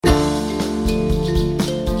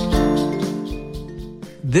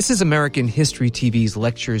This is American History TV's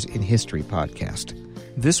Lectures in History podcast.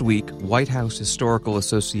 This week, White House Historical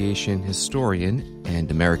Association historian and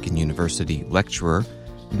American University lecturer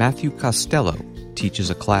Matthew Costello teaches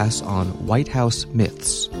a class on White House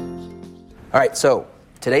myths. All right, so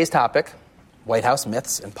today's topic, White House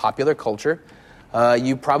myths and popular culture.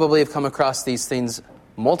 You probably have come across these things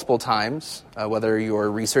multiple times, whether you're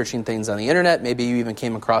researching things on the internet, maybe you even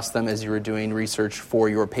came across them as you were doing research for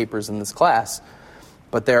your papers in this class.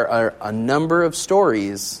 But there are a number of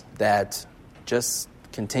stories that just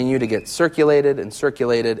continue to get circulated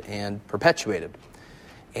and perpetuated.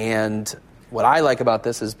 And what I like about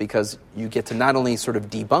this is because you get to not only sort of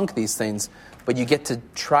debunk these things, but you get to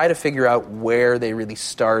try to figure out where they really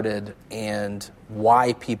started and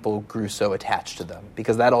why people grew so attached to them.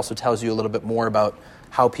 Because that also tells you a little bit more about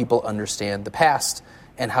how people understand the past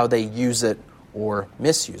and how they use it or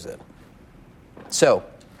misuse it. So,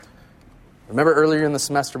 remember earlier in the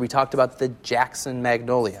semester we talked about the Jackson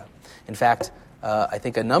Magnolia. In fact, I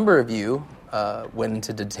think a number of you went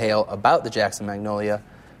into detail about the Jackson Magnolia.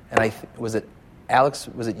 And was it Alex,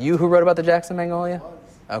 was it you who wrote about the Jackson Magnolia?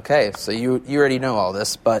 Okay, so you already know all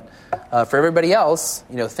this. But for everybody else,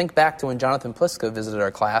 think back to when Jonathan Pliska visited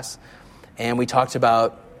our class, and we talked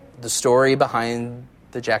about the story behind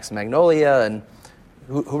the Jackson Magnolia, and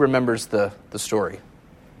who remembers the story?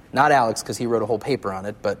 Not Alex, because he wrote a whole paper on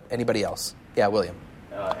it, but anybody else? Yeah, William.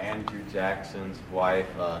 Andrew Jackson's wife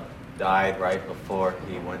died right before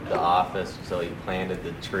he went to office, so he planted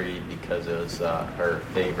the tree because it was her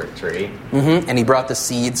favorite tree. Mm-hmm. And he brought the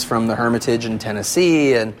seeds from the Hermitage in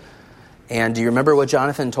Tennessee. And do you remember what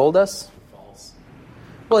Jonathan told us? False.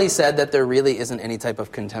 Well, he said that there really isn't any type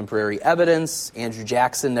of contemporary evidence. Andrew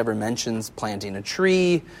Jackson never mentions planting a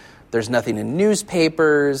tree. There's nothing in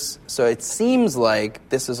newspapers. So it seems like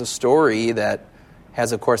this is a story that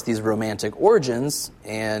has, of course, these romantic origins,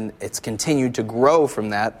 and it's continued to grow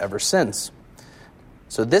from that ever since.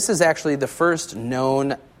 So this is actually the first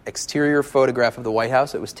known exterior photograph of the White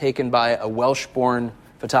House. It was taken by a Welsh-born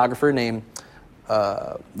photographer named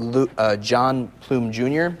John Plume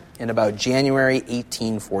Jr. in about January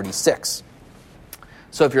 1846.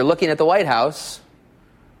 So if you're looking at the White House,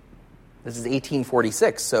 this is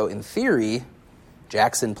 1846, so in theory,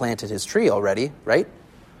 Jackson planted his tree already, right?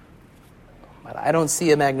 But I don't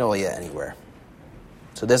see a magnolia anywhere.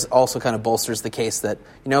 So this also kind of bolsters the case that,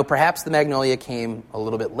 perhaps the magnolia came a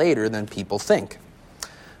little bit later than people think.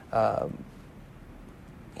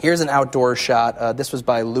 Here's an outdoor shot. This was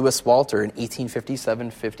by Lewis Walter in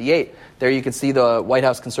 1857-58. There you can see the White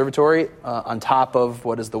House Conservatory on top of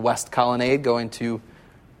what is the West Colonnade going to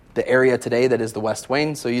the area today that is the West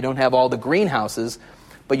Wing. So you don't have all the greenhouses,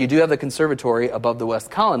 but you do have the conservatory above the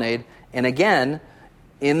West Colonnade. And again,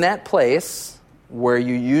 in that place where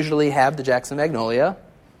you usually have the Jackson Magnolia,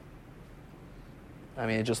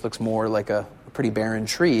 it just looks more like a pretty barren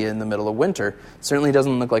tree in the middle of winter. It certainly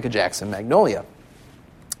doesn't look like a Jackson Magnolia.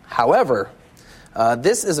 However,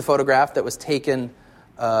 this is a photograph that was taken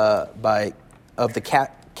of the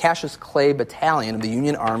Cassius Clay Battalion of the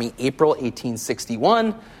Union Army, April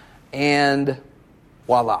 1861, and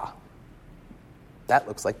voila. That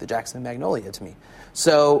looks like the Jackson Magnolia to me.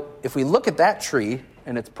 So if we look at that tree,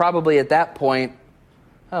 and it's probably at that point,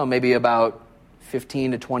 maybe about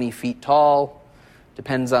 15 to 20 feet tall.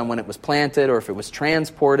 Depends on when it was planted or if it was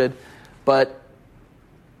transported. But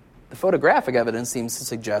the photographic evidence seems to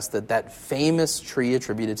suggest that that famous tree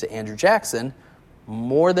attributed to Andrew Jackson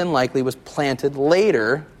more than likely was planted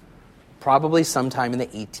later, probably sometime in the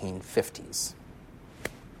 1850s.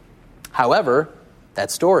 However, that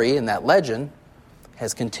story and that legend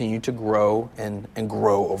has continued to grow and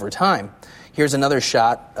grow over time. Here's another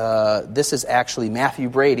shot. This is actually Matthew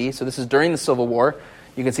Brady. So this is during the Civil War.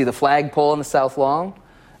 You can see the flagpole on the South Lawn.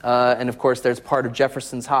 And, of course, there's part of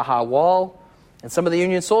Jefferson's Ha-Ha Wall. And some of the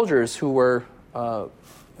Union soldiers who were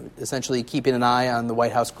essentially keeping an eye on the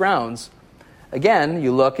White House grounds. Again,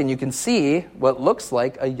 you look and you can see what looks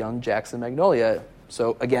like a young Jackson Magnolia.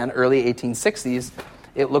 So, again, early 1860s,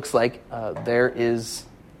 it looks like there is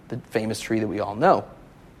the famous tree that we all know.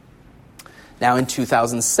 Now, in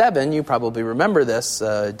 2007, you probably remember this,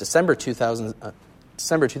 December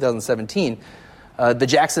 2017, the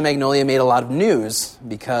Jackson Magnolia made a lot of news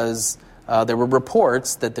because there were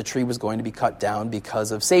reports that the tree was going to be cut down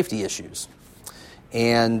because of safety issues.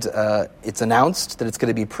 And it's announced that it's going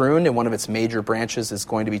to be pruned, and one of its major branches is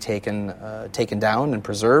going to be taken down and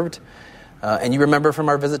preserved. And you remember from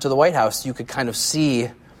our visit to the White House, you could kind of see,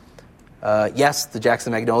 yes, the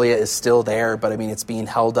Jackson Magnolia is still there, but it's being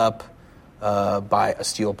held up by a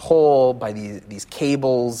steel pole, by these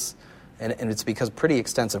cables, and it's because pretty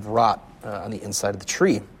extensive rot on the inside of the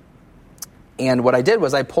tree. And what I did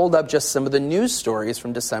was I pulled up just some of the news stories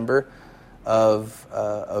from December of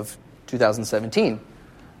 2017.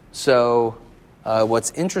 So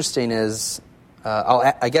what's interesting is,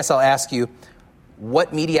 I guess I'll ask you,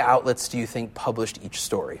 what media outlets do you think published each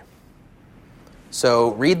story?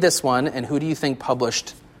 So read this one, and who do you think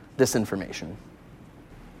published this information?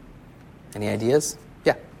 Any ideas?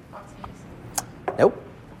 Yeah. Fox News. Nope.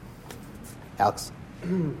 Alex?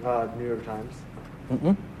 New York Times.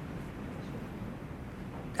 Mm-mm.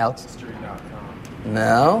 Alex? History.com.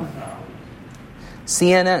 No.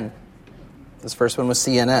 CNN. This first one was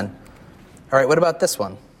CNN. All right, what about this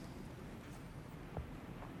one?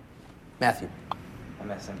 Matthew?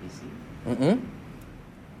 MSNBC. Mm-mm.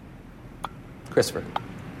 Christopher?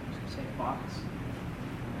 Say Fox.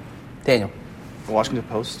 Daniel? The Washington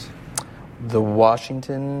Post. The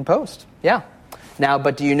Washington Post. Yeah. Now,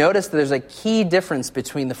 but do you notice that there's a key difference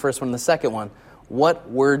between the first one and the second one? What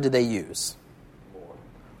word do they use? Lore.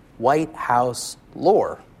 White House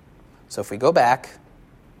lore. So if we go back,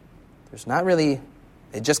 there's not really,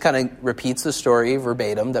 it just kind of repeats the story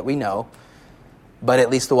verbatim that we know, but at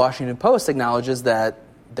least the Washington Post acknowledges that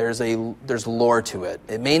there's lore to it.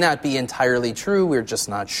 It may not be entirely true, we're just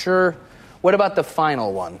not sure. What about the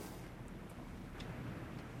final one?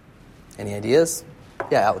 Any ideas?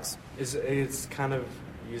 Yeah, Alex. It's kind of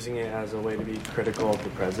using it as a way to be critical of the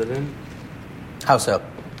president, How so?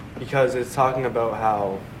 because it's talking about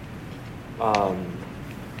how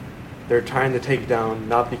they're trying to take down,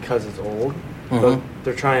 not because it's old, but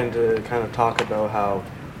they're trying to kind of talk about how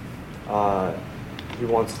he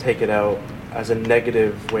wants to take it out as a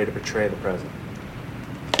negative way to portray the president.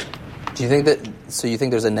 Do you think that, so you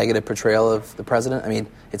think there's a negative portrayal of the president? I mean,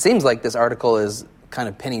 it seems like this article is kind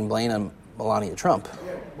of pinning blame on Melania Trump.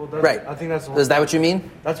 Well, Right. I think that's the whole Is that point. what you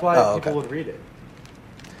mean? That's why Oh, people okay. would read it.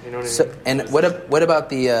 You know what I So, mean? and what about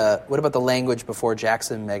the language before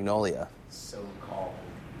Jackson Magnolia?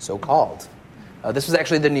 So-called. This was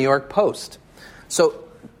actually the New York Post. So,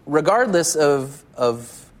 regardless of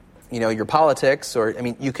your politics, or I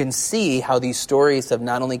mean, you can see how these stories have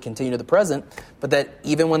not only continued to the present, but that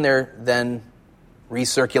even when they're then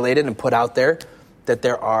recirculated and put out there, that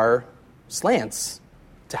there are slants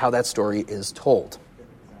to how that story is told.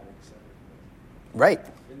 Right.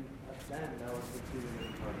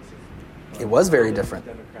 It was very different.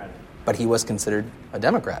 But he was considered a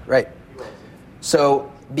Democrat, right?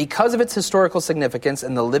 So, because of its historical significance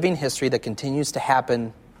and the living history that continues to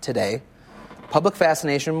happen today, public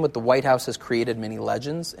fascination with the White House has created many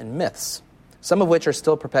legends and myths, some of which are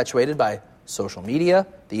still perpetuated by social media,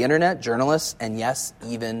 the internet, journalists, and yes,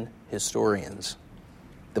 even historians.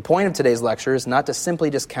 The point of today's lecture is not to simply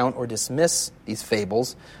discount or dismiss these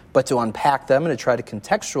fables, but to unpack them and to try to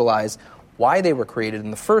contextualize why they were created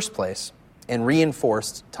in the first place and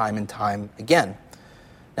reinforced time and time again.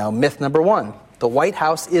 Now, myth number one, the White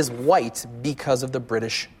House is white because of the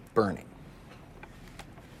British burning.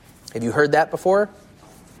 Have you heard that before?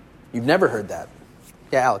 You've never heard that.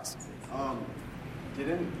 Yeah, Alex.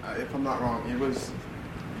 If I'm not wrong,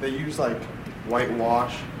 they use like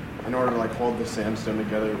whitewash in order to like hold the sandstone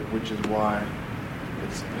together, which is why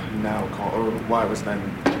it's now called, or why it was then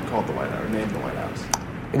called the White House, or named the White House.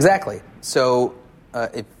 Exactly. So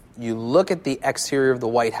if you look at the exterior of the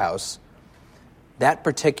White House, that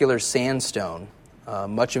particular sandstone,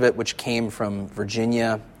 much of it which came from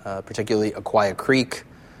Virginia, particularly Aquia Creek,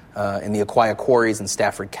 and the Aquia Quarries in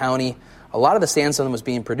Stafford County, a lot of the sandstone that was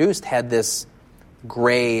being produced had this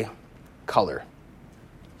gray color.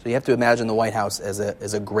 So you have to imagine the White House as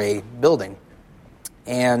a gray building.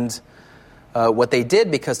 And what they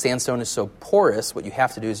did, because sandstone is so porous, what you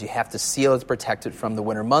have to do is you have to seal it to protect it from the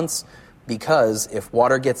winter months, because if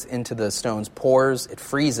water gets into the stone's pores, it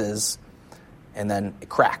freezes, and then it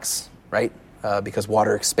cracks, right? Because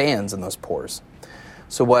water expands in those pores.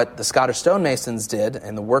 So what the Scottish stonemasons did,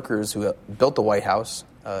 and the workers who built the White House,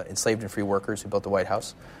 enslaved and free workers who built the White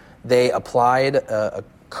House, they applied a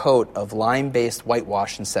coat of lime-based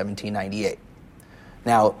whitewash in 1798.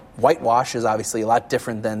 Now, whitewash is obviously a lot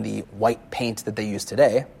different than the white paint that they use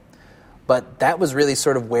today, but that was really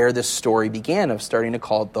sort of where this story began of starting to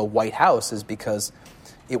call it the White House, is because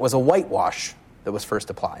it was a whitewash that was first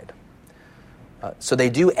applied. So they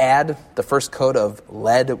do add the first coat of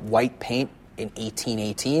lead white paint in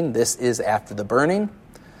 1818. This is after the burning,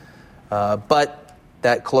 but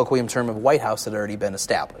that colloquium term of White House had already been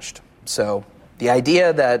established. So the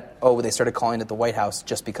idea that, they started calling it the White House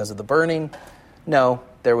just because of the burning, no,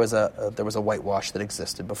 there was a whitewash that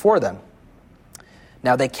existed before then.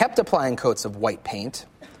 Now, they kept applying coats of white paint,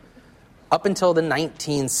 Up until the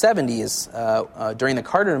 1970s, during the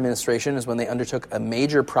Carter administration, is when they undertook a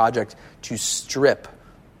major project to strip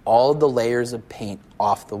all of the layers of paint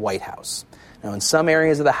off the White House. Now, in some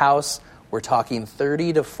areas of the house, we're talking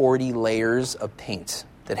 30 to 40 layers of paint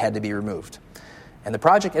that had to be removed. And the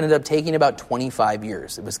project ended up taking about 25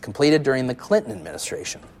 years. It was completed during the Clinton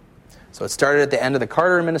administration. So it started at the end of the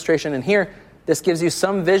Carter administration, and here, this gives you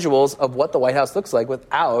some visuals of what the White House looks like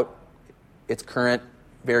without its current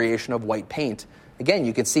variation of white paint. Again,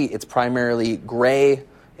 you can see it's primarily gray.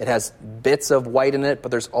 It has bits of white in it,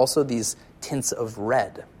 but there's also these tints of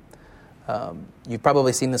red. You've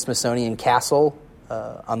probably seen the Smithsonian Castle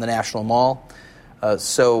on the National Mall.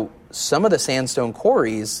 So some of the sandstone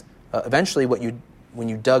quarries, eventually when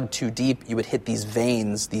you dug too deep, you would hit these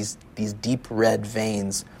veins, these deep red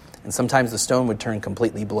veins, and sometimes the stone would turn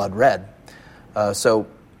completely blood red. So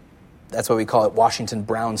that's why we call it Washington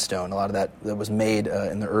brownstone. A lot of that was made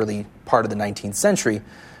in the early part of the 19th century.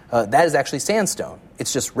 That is actually sandstone.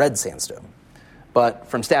 It's just red sandstone. But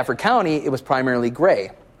from Stafford County, it was primarily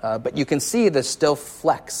gray. But you can see there's still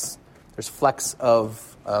flecks. There's flecks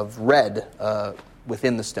of red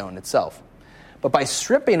within the stone itself. But by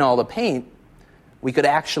stripping all the paint, we could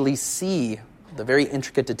actually see the very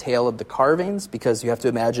intricate detail of the carvings, because you have to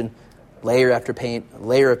imagine layer after paint,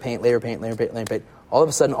 layer of paint, layer of paint, layer of paint, layer of paint. All of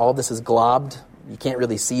a sudden, all of this is globbed. You can't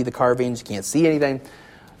really see the carvings. You can't see anything.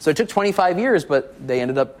 So it took 25 years, but they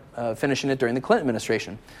ended up finishing it during the Clinton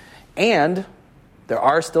administration. And there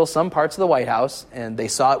are still some parts of the White House, and they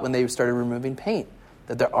saw it when they started removing paint,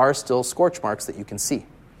 that there are still scorch marks that you can see.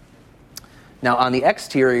 Now, on the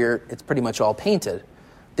exterior, it's pretty much all painted.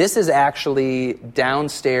 This is actually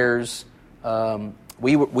downstairs.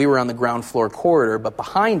 We were on the ground floor corridor, but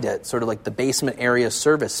behind it, sort of like the basement area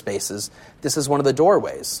service spaces, this is one of the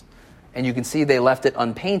doorways. And you can see they left it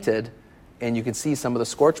unpainted, and you can see some of the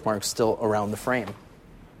scorch marks still around the frame.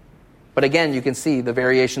 But again, you can see the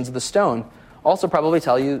variations of the stone also probably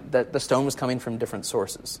tell you that the stone was coming from different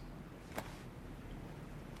sources.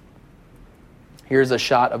 Here's a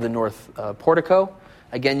shot of the north portico.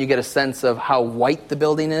 Again, you get a sense of how white the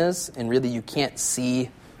building is, and really you can't see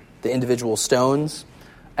the individual stones,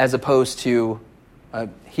 as opposed to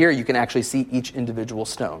here you can actually see each individual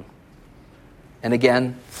stone. And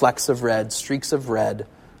again, flecks of red, streaks of red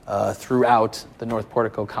throughout the north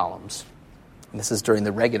portico columns. And this is during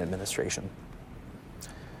the Reagan administration.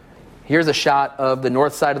 Here's a shot of the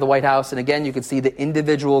north side of the White House, and again you can see the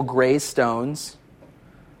individual gray stones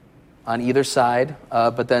on either side,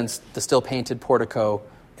 but then the still painted portico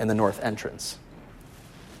and the north entrance.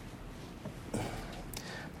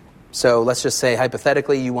 So let's just say,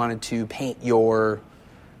 hypothetically, you wanted to paint your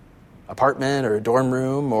apartment or a dorm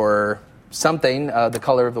room or something the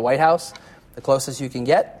color of the White House. The closest you can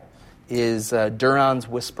get is Duran's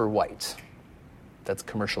Whisper White. That's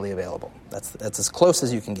commercially available. That's as close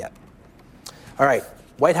as you can get. All right,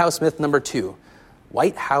 White House myth number 2,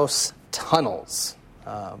 White House tunnels.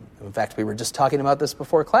 In fact, we were just talking about this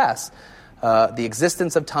before class. The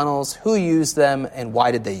existence of tunnels, who used them, and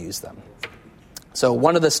why did they use them? So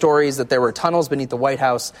one of the stories that there were tunnels beneath the White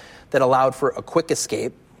House that allowed for a quick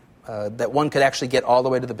escape, that one could actually get all the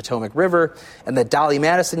way to the Potomac River, and that Dolly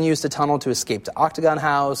Madison used a tunnel to escape to Octagon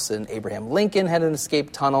House, and Abraham Lincoln had an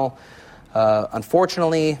escape tunnel.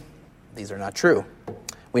 Unfortunately, these are not true.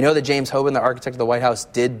 We know that James Hoban, the architect of the White House,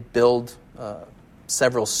 did build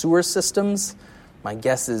several sewer systems. My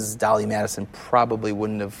guess is Dolly Madison probably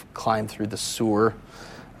wouldn't have climbed through the sewer.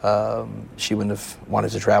 She wouldn't have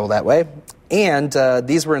wanted to travel that way. And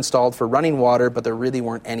these were installed for running water, but there really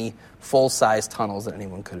weren't any full-size tunnels that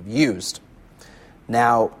anyone could have used.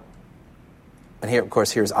 Now, and here, of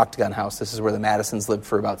course, here's Octagon House. This is where the Madisons lived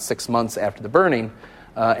for about 6 months after the burning,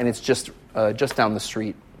 and it's just down the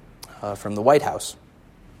street from the White House.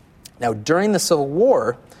 Now, during the Civil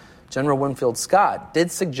War, General Winfield Scott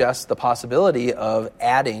did suggest the possibility of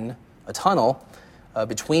adding a tunnel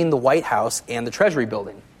between the White House and the Treasury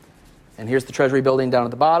Building. And here's the Treasury Building down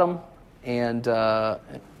at the bottom, and up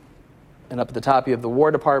at the top you have the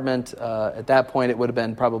War Department. At that point, it would have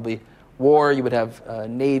been probably War. You would have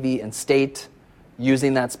Navy and State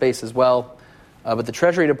using that space as well. But the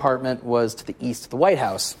Treasury Department was to the east of the White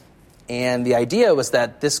House. And the idea was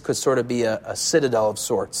that this could sort of be a citadel of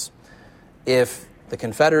sorts. If the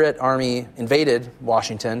Confederate Army invaded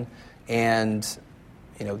Washington and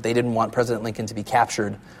they didn't want President Lincoln to be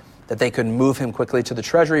captured, that they could move him quickly to the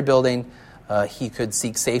Treasury Building. He could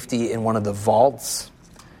seek safety in one of the vaults,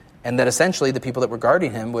 and that essentially the people that were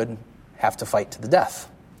guarding him would have to fight to the death.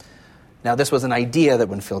 Now, this was an idea that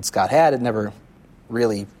Winfield Scott had. It never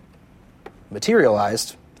really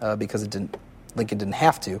materialized because Lincoln didn't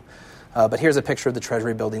have to. But here's a picture of the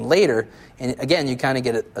Treasury building later. And again, you kind of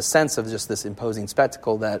get a sense of just this imposing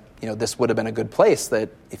spectacle that, this would have been a good place, that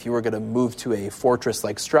if you were going to move to a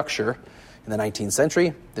fortress-like structure in the 19th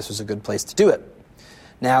century, this was a good place to do it.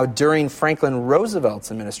 Now, during Franklin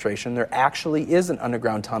Roosevelt's administration, there actually is an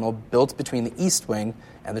underground tunnel built between the East Wing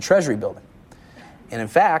and the Treasury building. And in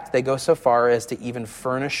fact, they go so far as to even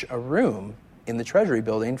furnish a room in the Treasury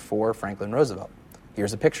building for Franklin Roosevelt.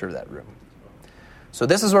 Here's a picture of that room. So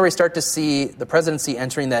this is where we start to see the presidency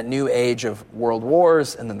entering that new age of world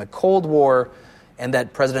wars and then the Cold War, and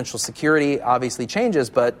that presidential security obviously changes,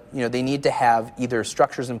 but they need to have either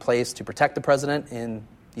structures in place to protect the president in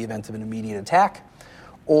the event of an immediate attack,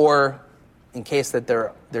 or in case that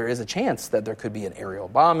there is a chance that there could be an aerial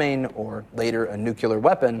bombing or later a nuclear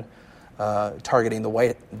weapon targeting the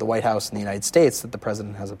White House in the United States, that the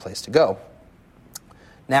president has a place to go.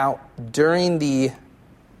 Now, during the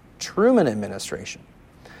Truman administration,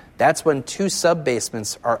 that's when 2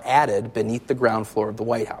 sub-basements are added beneath the ground floor of the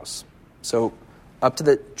White House. So up to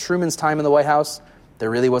the Truman's time in the White House,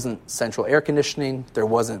 there really wasn't central air conditioning, there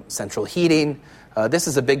wasn't central heating. This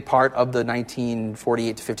is a big part of the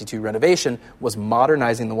 1948 to 52 renovation, was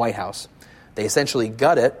modernizing the White House. They essentially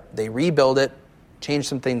gut it, they rebuild it, change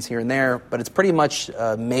some things here and there, but it's pretty much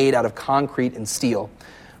made out of concrete and steel.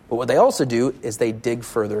 But what they also do is they dig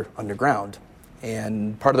further underground.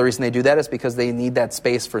 And part of the reason they do that is because they need that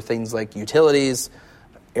space for things like utilities,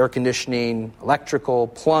 air conditioning, electrical,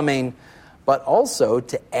 plumbing, but also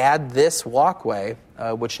to add this walkway,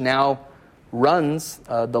 which now runs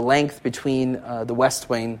the length between the West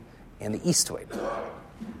Wing and the East Wing.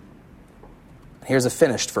 Here's a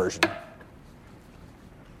finished version.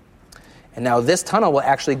 And now this tunnel will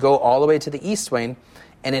actually go all the way to the East Wing,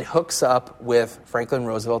 and it hooks up with Franklin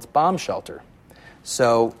Roosevelt's bomb shelter.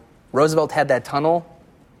 So Roosevelt had that tunnel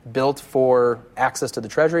built for access to the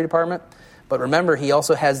Treasury Department, but remember, he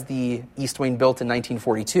also has the East Wing built in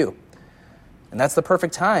 1942. And that's the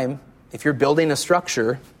perfect time, if you're building a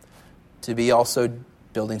structure, to be also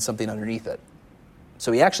building something underneath it.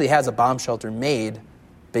 So he actually has a bomb shelter made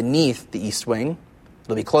beneath the East Wing.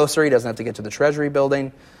 It'll be closer, he doesn't have to get to the Treasury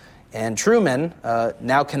building. And Truman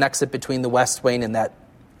now connects it between the West Wing and that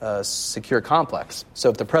secure complex. So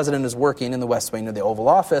if the president is working in the West Wing of the Oval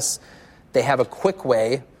Office, they have a quick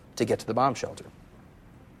way to get to the bomb shelter.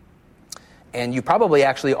 And you've probably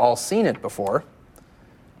actually all seen it before.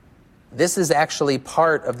 This is actually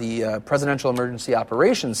part of the Presidential Emergency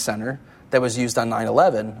Operations Center that was used on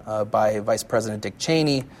 9/11 by Vice President Dick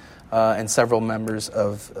Cheney and several members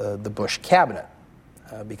of the Bush cabinet.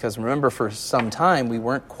 Because remember, for some time, we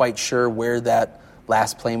weren't quite sure where that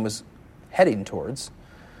last plane was heading towards.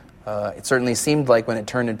 It certainly seemed like when it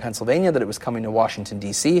turned in Pennsylvania that it was coming to Washington,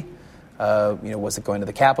 D.C. Was it going to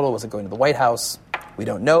the Capitol? Was it going to the White House? We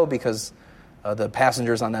don't know, because the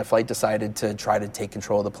passengers on that flight decided to try to take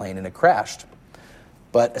control of the plane, and it crashed.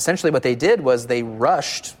 But essentially what they did was they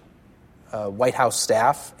rushed White House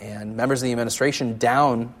staff and members of the administration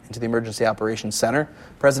down into the Emergency Operations Center.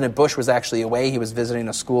 President Bush was actually away. He was visiting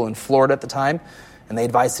a school in Florida at the time, and they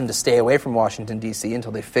advised him to stay away from Washington, D.C.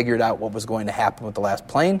 until they figured out what was going to happen with the last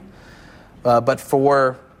plane. But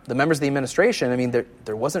for the members of the administration,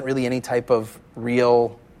 there wasn't really any type of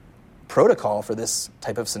real protocol for this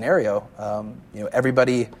type of scenario.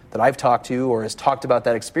 Everybody that I've talked to or has talked about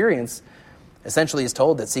that experience essentially is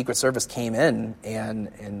told that Secret Service came in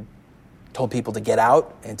and told people to get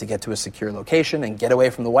out and to get to a secure location and get away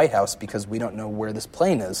from the White House because we don't know where this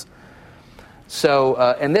plane is. So,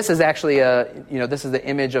 and this is actually this is the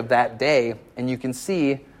image of that day, and you can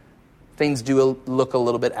see things do look a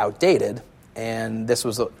little bit outdated, and this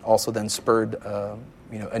was also then spurred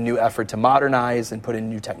a new effort to modernize and put in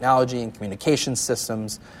new technology and communication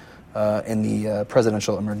systems in the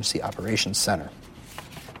Presidential Emergency Operations Center.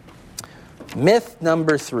 Myth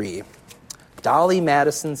number 3. Dolly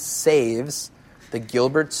Madison saves the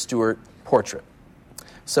Gilbert Stuart portrait.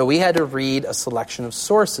 So we had to read a selection of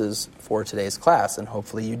sources for today's class, and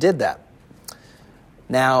hopefully you did that.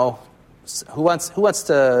 Now, who wants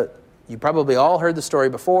to, you probably all heard the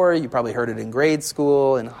story before, you probably heard it in grade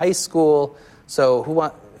school, in high school, so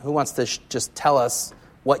who wants to just tell us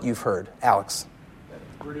what you've heard? Alex.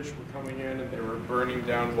 The British were coming in and they were burning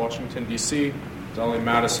down Washington, D.C. Dolly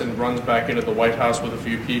Madison runs back into the White House with a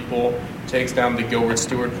few people, takes down the Gilbert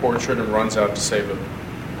Stuart portrait, and runs out to save it.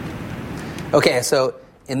 Okay, so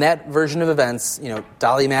in that version of events,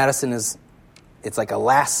 Dolly Madison it's like a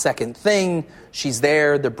last-second thing. She's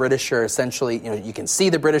there. The British are essentially, you can see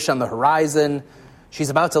the British on the horizon. She's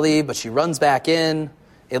about to leave, but she runs back in.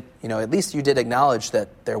 At least you did acknowledge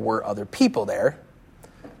that there were other people there.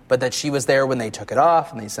 but that she was there when they took it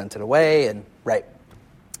off and they sent it away. And right.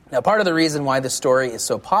 Now, part of the reason why this story is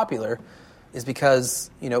so popular is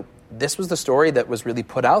because, this was the story that was really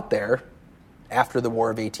put out there after the War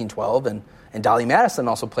of 1812, and Dolly Madison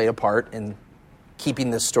also played a part in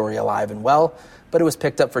keeping this story alive and well, but it was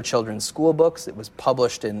picked up for children's school books. It was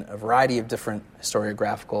published in a variety of different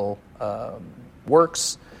historiographical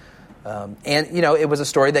works, and, it was a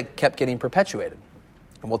story that kept getting perpetuated.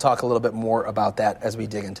 And we'll talk a little bit more about that as we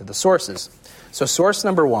dig into the sources. So source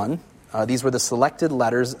number one, these were the selected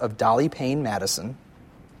letters of Dolly Payne Madison,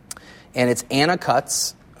 and it's Anna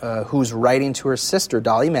Cutts, who's writing to her sister,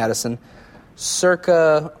 Dolly Madison,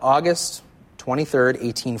 circa August 23rd,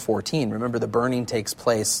 1814. Remember, the burning takes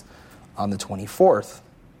place on the 24th.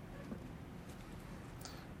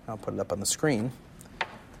 I'll put it up on the screen.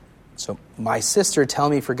 So, my sister, tell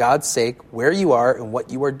me for God's sake where you are and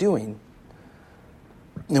what you are doing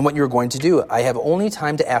and what you're going to do. I have only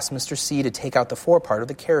time to ask Mr. C to take out the forepart of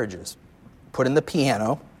the carriages, put in the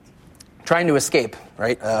piano, trying to escape,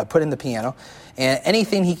 right? Put in the piano, and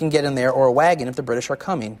anything he can get in there, or a wagon if the British are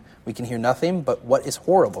coming. We can hear nothing but what is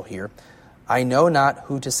horrible here. I know not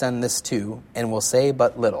who to send this to, and will say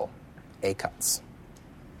but little. A. Cutts.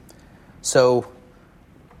 So,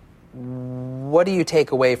 what do you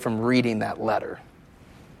take away from reading that letter?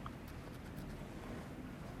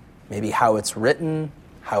 Maybe how it's written,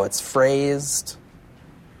 how it's phrased.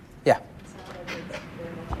 Yeah. It sounded like it's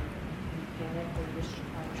very much panic. They're just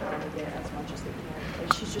trying to get as much as they can.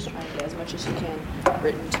 Like, she's just trying to get as much as she can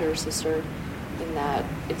written to her sister, in that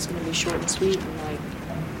it's going to be short and sweet and like,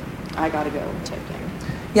 I gotta go type thing.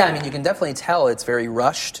 Yeah, I mean, you can definitely tell it's very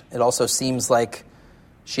rushed. It also seems like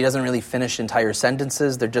she doesn't really finish entire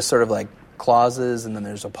sentences. They're just sort of like clauses, and then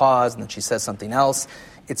there's a pause, and then she says something else.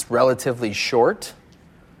 It's relatively short.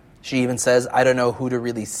 She even says, I don't know who to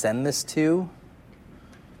really send this to.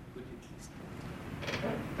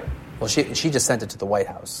 Well, she just sent it to the White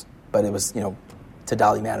House, but it was, to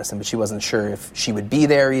Dolly Madison, but she wasn't sure if she would be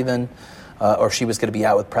there even, or she was going to be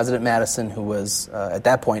out with President Madison, who was, at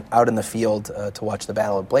that point, out in the field to watch the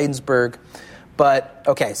Battle of Bladensburg. But,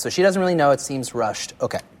 okay, so she doesn't really know. It seems rushed.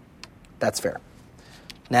 Okay, that's fair.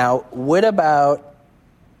 Now, what about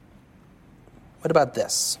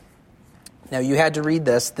this? Now, you had to read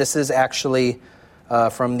this. This is actually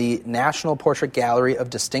from the National Portrait Gallery of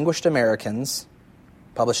Distinguished Americans,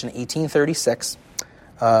 published in 1836,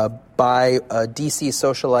 by a D.C.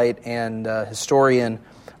 socialite and historian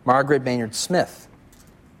Margaret Maynard Smith.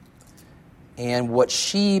 And what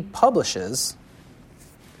she publishes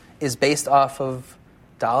is based off of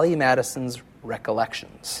Dolly Madison's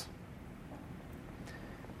recollections.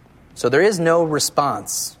 So there is no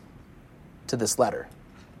response to this letter.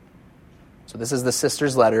 So this is the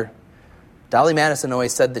sister's letter. Dolly Madison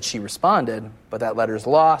always said that she responded, but that letter's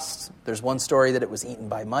lost. There's one story that it was eaten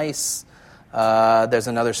by mice. There's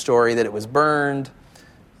another story that it was burned.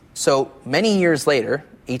 So many years later,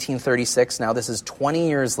 1836, now this is 20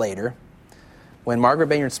 years later, when Margaret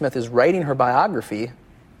Maynard Smith is writing her biography,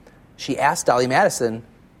 she asked Dolly Madison,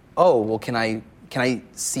 oh, well, can I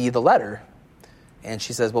see the letter? And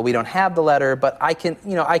she says, well, we don't have the letter, but I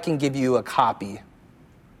can give you a copy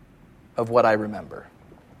of what I remember.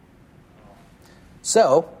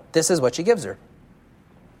 So this is what she gives her.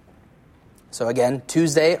 So again,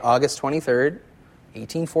 Tuesday, August 23rd,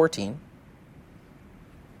 1814.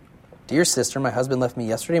 Dear sister, my husband left me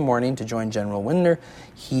yesterday morning to join General Winder.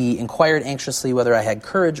 He inquired anxiously whether I had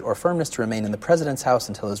courage or firmness to remain in the president's house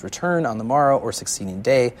until his return on the morrow or succeeding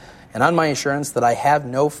day. And on my assurance that I have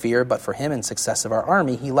no fear but for him and success of our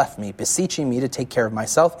army, he left me, beseeching me to take care of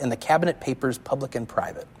myself and the cabinet papers, public and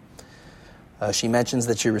private. She mentions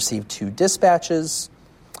that she received 2 dispatches.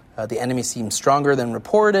 The enemy seems stronger than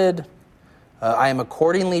reported. I am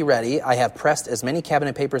accordingly ready. I have pressed as many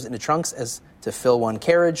cabinet papers into trunks as to fill one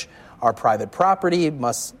carriage. Our private property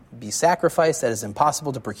must be sacrificed. That is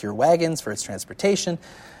impossible to procure wagons for its transportation.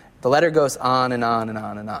 The letter goes on and on and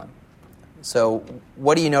on and on. So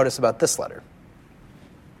what do you notice about this letter?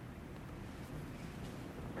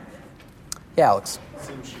 Yeah, Alex. It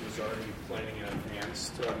seems she was already planning in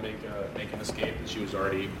advance to make an escape, and she was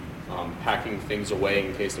already packing things away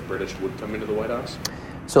in case the British would come into the White House.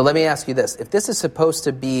 So let me ask you this. If this is supposed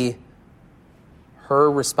to be her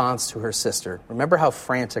response to her sister, remember how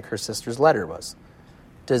frantic her sister's letter was.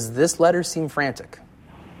 Does this letter seem frantic?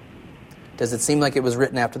 Does it seem like it was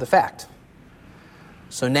written after the fact?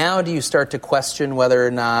 So now do you start to question whether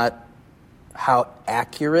or not how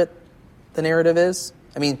accurate the narrative is?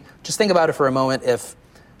 I mean, just think about it for a moment. If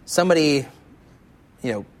somebody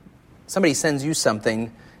sends you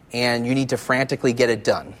something and you need to frantically get it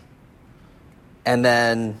done, And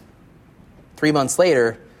then 3 months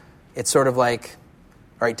later, it's sort of like,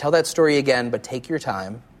 all right, tell that story again, but take your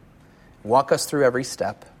time. Walk us through every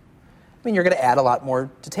step. I mean, you're going to add a lot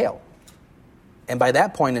more detail. And by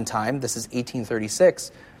that point in time, this is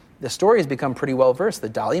 1836, the story has become pretty well versed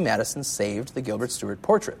that Dolly Madison saved the Gilbert Stuart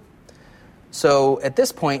portrait. So at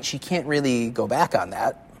this point, she can't really go back on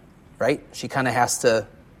that, right? She kind of has to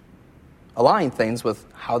align things with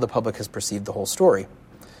how the public has perceived the whole story.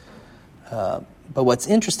 But what's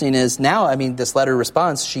interesting is now, I mean, this letter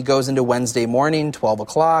response, she goes into Wednesday morning, 12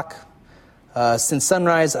 o'clock. Since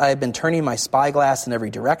sunrise, I have been turning my spyglass in every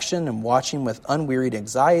direction and watching with unwearied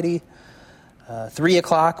anxiety. 3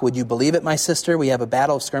 o'clock, would you believe it, my sister? We have a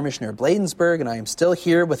battle of skirmish near Bladensburg, and I am still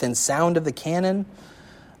here within sound of the cannon.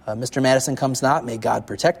 Mr. Madison comes not, may God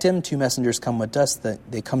protect him. 2 messengers come with us,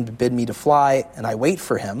 they come to bid me to fly, and I wait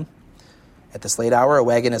for him. At this late hour, a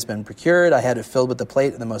wagon has been procured. I had it filled with the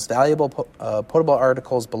plate and the most valuable potable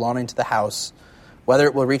articles belonging to the house. Whether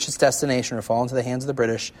it will reach its destination or fall into the hands of the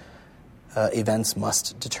British, events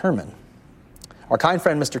must determine. Our kind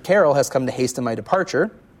friend, Mr. Carroll, has come to hasten my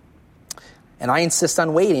departure, and I insist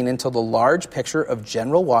on waiting until the large picture of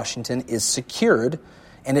General Washington is secured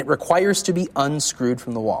and it requires to be unscrewed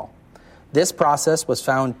from the wall. This process was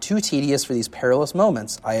found too tedious for these perilous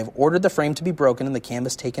moments. I have ordered the frame to be broken and the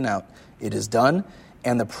canvas taken out. It is done,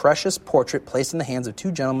 and the precious portrait placed in the hands of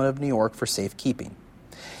 2 gentlemen of New York for safekeeping.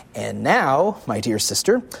 And now, my dear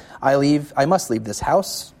sister, I must leave this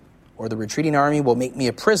house, or the retreating army will make me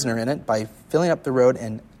a prisoner in it by filling up the road,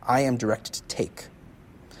 and I am directed to take.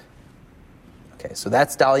 Okay, so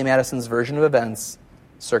that's Dolly Madison's version of events,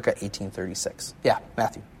 circa 1836. Yeah,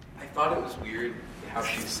 Matthew. I thought it was weird how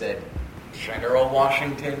she said General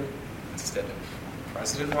Washington instead of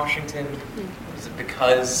President Washington. Was it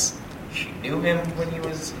because she knew him when he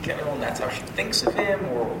was general and that's how she thinks of him,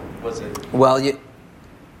 or was it... Well,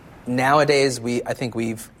 nowadays I think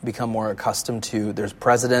we've become more accustomed to there's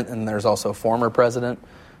president and there's also former president,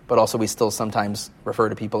 but also we still sometimes refer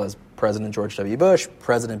to people as President George W. Bush,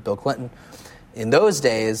 President Bill Clinton. In those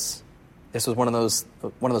days, this was one of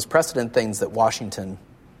those precedent things that Washington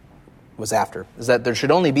was after, is that there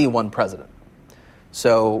should only be one president.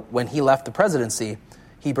 So when he left the presidency,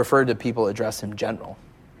 he preferred that people address him general.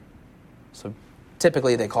 So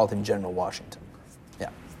typically they called him General Washington.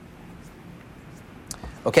 Yeah.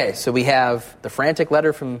 Okay, so we have the frantic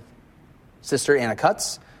letter from Sister Anna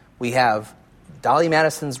Cutts. We have Dolly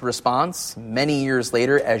Madison's response many years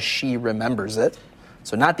later as she remembers it.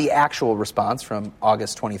 So not the actual response from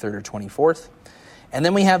August 23rd or 24th. And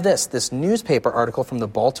then we have this newspaper article from the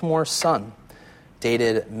Baltimore Sun,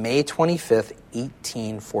 dated May 25th,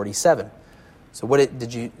 1847. So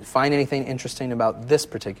did you find anything interesting about this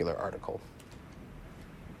particular article?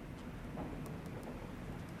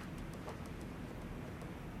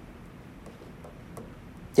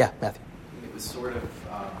 Yeah, Matthew. It was sort of,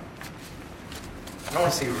 I don't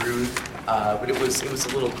want to say rude, but it was a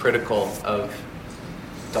little critical of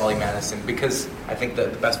Dolly Madison, because I think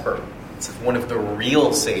that the best part, it's one of the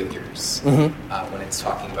real saviors when it's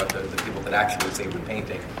talking about the people that actually saved the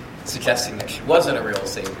painting, suggesting that she wasn't a real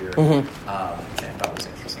savior, which I thought was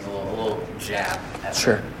interesting, a little jab at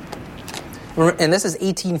her. And this is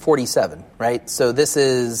 1847, right? So this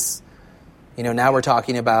is, now we're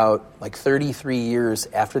talking about like 33 years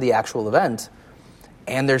after the actual event,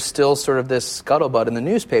 and there's still sort of this scuttlebutt in the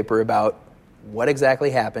newspaper about what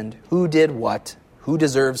exactly happened, who did what, who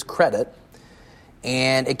deserves credit.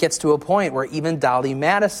 And it gets to a point where even Dolly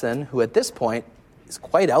Madison, who at this point is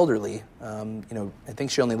quite elderly, I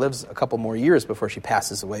think she only lives a couple more years before she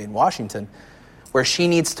passes away in Washington, where she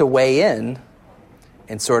needs to weigh in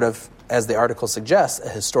and sort of, as the article suggests, a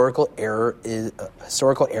historical error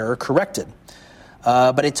corrected.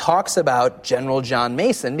 But it talks about General John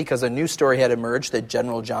Mason, because a new story had emerged that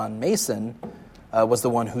General John Mason was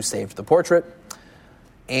the one who saved the portrait.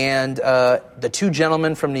 And the 2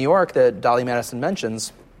 gentlemen from New York that Dolly Madison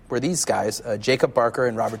mentions were these guys, Jacob Barker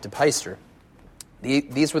and Robert de Peyster.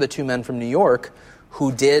 These were the 2 men from New York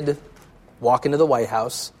who did walk into the White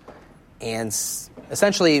House, and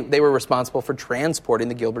essentially they were responsible for transporting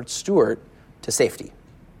the Gilbert Stuart to safety.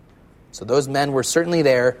 So those men were certainly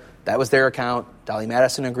there. That was their account. Dolly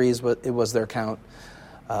Madison agrees it was their account.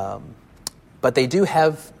 But they do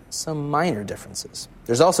have some minor differences.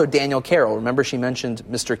 There's also Daniel Carroll. Remember she mentioned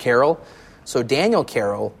Mr. Carroll? So Daniel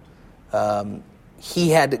Carroll, he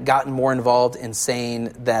had gotten more involved in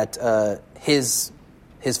saying that his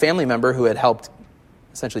family member who had helped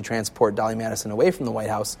essentially transport Dolly Madison away from the White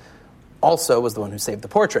House also was the one who saved the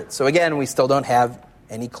portrait. So again, we still don't have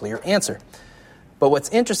any clear answer. But what's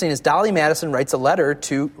interesting is Dolly Madison writes a letter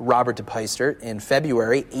to Robert de Peyster in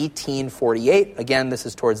February 1848. Again, this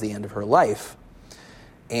is towards the end of her life.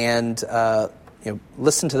 And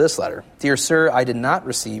listen to this letter. Dear sir, I did not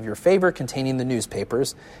receive your favor containing the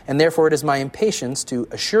newspapers, and therefore it is my impatience to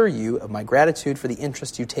assure you of my gratitude for the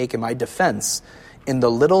interest you take in my defense in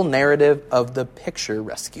the little narrative of the picture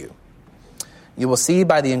rescue. You will see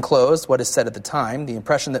by the enclosed what is said at the time. The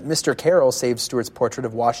impression that Mr. Carroll saved Stuart's portrait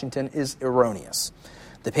of Washington is erroneous.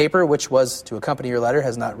 The paper which was to accompany your letter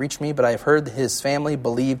has not reached me, but I have heard that his family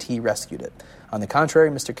believed he rescued it. On the contrary,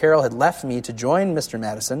 Mr. Carroll had left me to join Mr.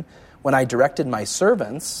 Madison when I directed my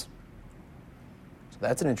servants. So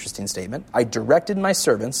that's an interesting statement. I directed my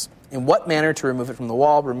servants in what manner to remove it from the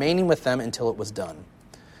wall, remaining with them until it was done.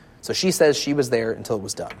 So she says she was there until it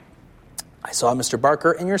was done. I saw Mr.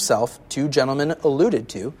 Barker and yourself, two gentlemen alluded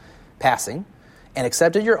to, passing, and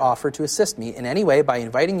accepted your offer to assist me in any way by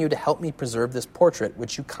inviting you to help me preserve this portrait,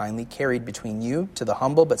 which you kindly carried between you to the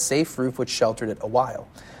humble but safe roof which sheltered it a while.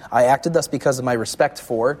 I acted thus because of my respect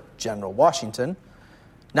for General Washington.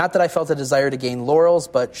 Not that I felt a desire to gain laurels,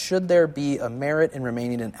 but should there be a merit in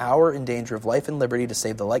remaining an hour in danger of life and liberty to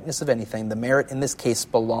save the likeness of anything, the merit in this case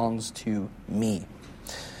belongs to me.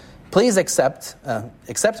 Please accept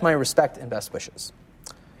my respect and best wishes.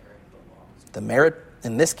 The merit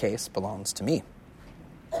in this case belongs to me.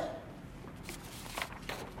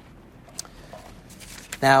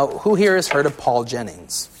 Now, who here has heard of Paul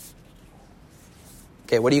Jennings?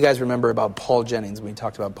 Okay, what do you guys remember about Paul Jennings? We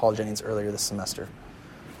talked about Paul Jennings earlier this semester.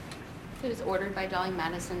 He was ordered by Dolly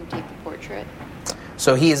Madison to take the portrait.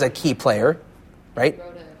 So he is a key player, right? He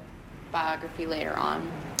wrote a biography later on.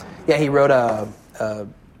 Yeah, he wrote a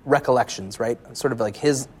recollections, right? Sort of like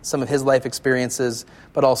some of his life experiences,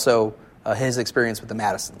 but also his experience with the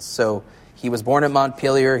Madisons. So he was born at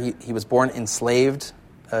Montpelier. He was born enslaved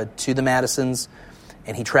to the Madisons,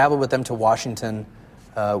 and he traveled with them to Washington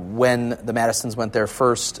when the Madisons went there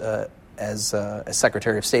first as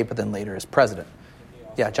Secretary of State, but then later as President.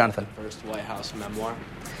 Yeah, Jonathan. First White House memoir.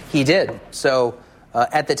 He did. So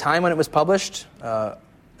at the time when it was published,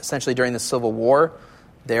 essentially during the Civil War,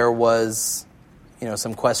 there was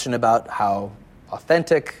some question about how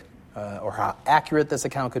authentic or how accurate this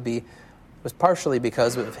account could be. It was partially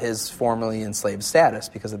because of his formerly enslaved status,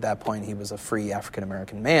 because at that point he was a free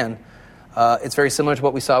African-American man. It's very similar to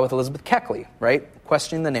what we saw with Elizabeth Keckley, right?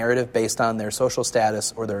 Questioning the narrative based on their social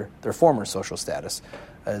status or their former social status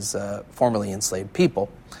as formerly enslaved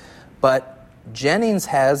people. But Jennings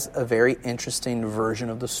has a very interesting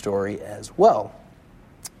version of the story as well.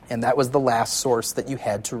 And that was the last source that you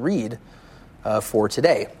had to read for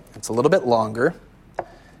today. It's a little bit longer,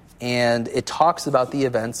 and it talks about the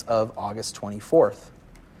events of August 24th.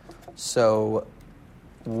 So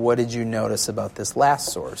what did you notice about this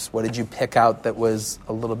last source? What did you pick out that was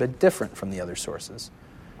a little bit different from the other sources?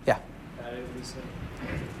 Yeah? That it was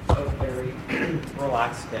a very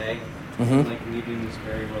relaxed day. Mm-hmm. Like, meeting was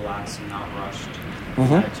very relaxed and not rushed.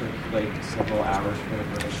 Mm-hmm. It took like several hours for the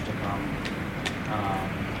British to come.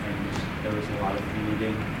 And there was a lot of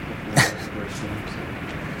meeting before the first.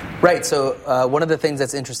 Right, so one of the things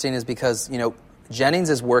that's interesting is because, Jennings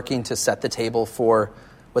is working to set the table for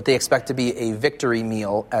what they expect to be a victory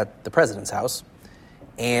meal at the president's house.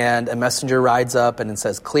 And a messenger rides up and it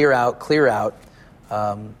says, clear out, clear out.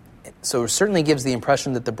 So it certainly gives the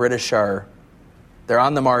impression that the British they're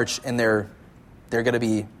on the march and they're going to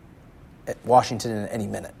be at Washington in any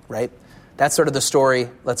minute, right? That's sort of the story.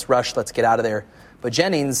 Let's rush, let's get out of there. But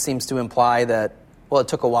Jennings seems to imply that, it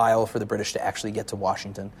took a while for the British to actually get to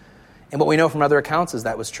Washington. And what we know from other accounts is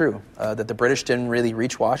that was true, that the British didn't really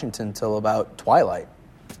reach Washington until about twilight.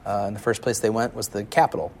 And the first place they went was the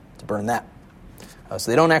Capitol to burn that. So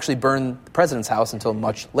they don't actually burn the president's house until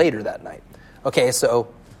much later that night. Okay,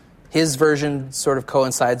 so his version sort of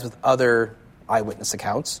coincides with other eyewitness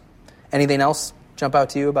accounts. Anything else jump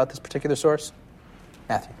out to you about this particular source?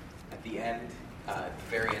 Matthew. At the end, at the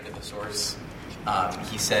very end of the source,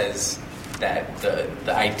 he says that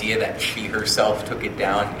the idea that she herself took it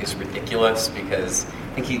down is ridiculous because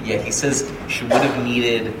I think he says she would have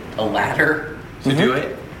needed a ladder to do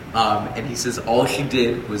it. And he says all she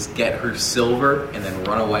did was get her silver and then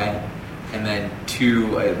run away. And then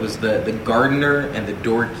it was the gardener and the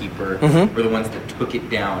doorkeeper were the ones that took it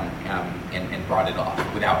down and brought it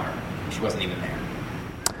off without her. She wasn't even there.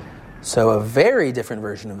 So a very different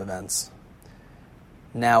version of events.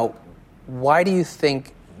 Now, why do you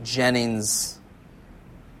think Jennings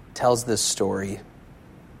tells this story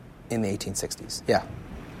in the 1860s? Yeah.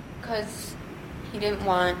 Because he didn't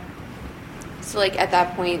want... So, at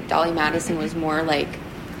that point, Dolly Madison was more,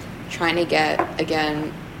 trying to get,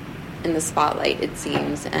 again, in the spotlight, it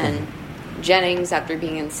seems. And Jennings, after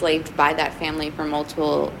being enslaved by that family for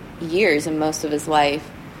multiple years and most of his life,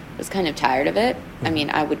 was kind of tired of it. I mean,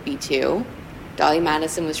 I would be too. Dolly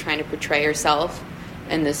Madison was trying to portray herself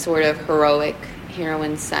in this sort of heroic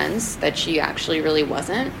heroine sense that she actually really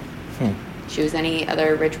wasn't. She was any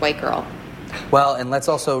other rich white girl. Well, and let's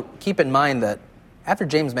also keep in mind that after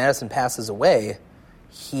James Madison passes away,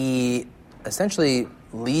 he essentially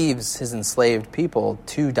leaves his enslaved people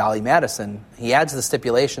to Dolly Madison. He adds the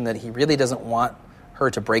stipulation that he really doesn't want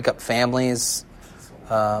her to break up families,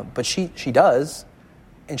 but she does,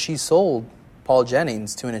 and she sold Paul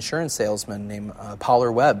Jennings to an insurance salesman named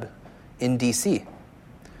Pollard Webb in D.C.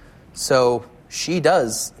 So she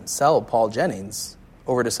does sell Paul Jennings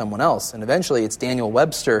over to someone else, and eventually it's Daniel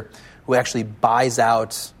Webster who actually buys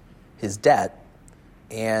out his debt,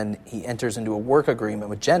 and he enters into a work agreement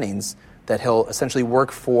with Jennings that he'll essentially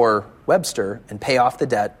work for Webster and pay off the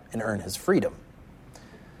debt and earn his freedom.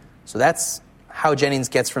 So that's how Jennings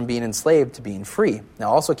gets from being enslaved to being free.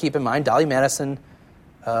 Now also keep in mind, Dolly Madison,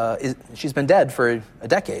 she's been dead for a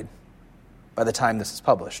decade by the time this is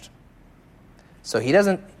published. So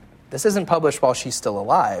this isn't published while she's still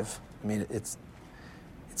alive. I mean, it's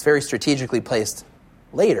very strategically placed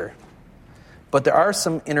later. But there are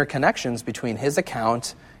some interconnections between his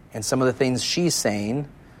account and some of the things she's saying.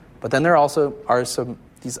 But then there also are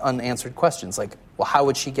these unanswered questions, like, well, how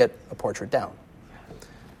would she get a portrait down?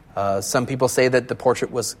 Some people say that the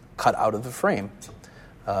portrait was cut out of the frame.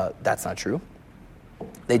 That's not true.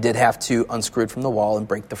 They did have to unscrew it from the wall and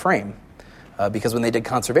break the frame. Because when they did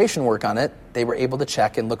conservation work on it, they were able to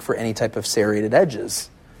check and look for any type of serrated edges.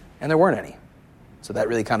 And there weren't any. So that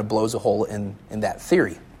really kind of blows a hole in that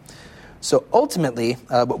theory. So ultimately,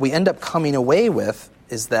 what we end up coming away with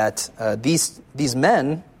is that these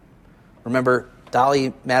men, remember,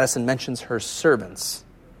 Dolly Madison mentions her servants.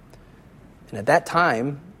 And at that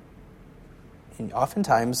time,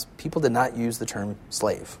 oftentimes, people did not use the term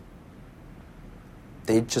slave.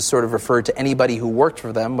 They just sort of referred to anybody who worked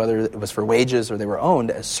for them, whether it was for wages or they were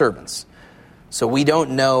owned, as servants. So we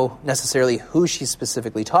don't know necessarily who she's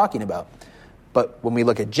specifically talking about. But when we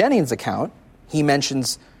look at Jennings' account, he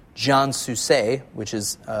mentions Jean Sucet, which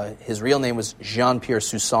is his real name was Jean-Pierre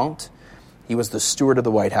Soussaint. He was the steward of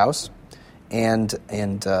the White House. And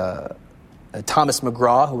Thomas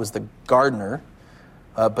McGraw, who was the gardener.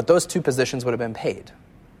 But those two positions would have been paid.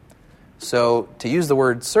 So to use the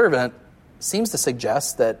word servant seems to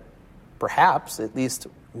suggest that perhaps at least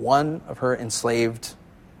one of her enslaved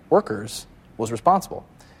workers was responsible.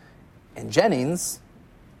 And Jennings,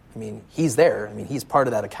 I mean, he's there. I mean, he's part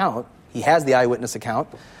of that account. He has the eyewitness account.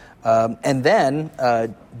 And then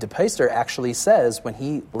De Peyster actually says, when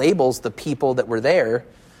he labels the people that were there,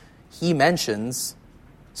 he mentions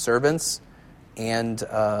servants and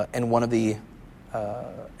one of the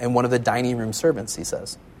dining room servants, he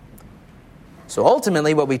says. So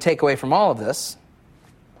ultimately, what we take away from all of this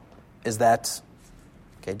is that,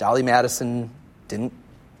 Dolly Madison didn't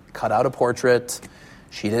cut out a portrait.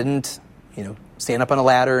 She didn't, stand up on a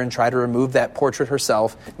ladder and try to remove that portrait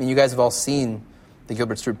herself. I mean, you guys have all seen the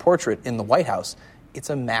Gilbert Stuart portrait in the White House. It's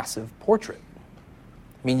a massive portrait.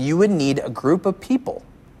 I mean, you would need a group of people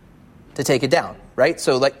to take it down, right?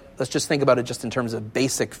 So, let's just think about it just in terms of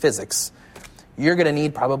basic physics. You're going to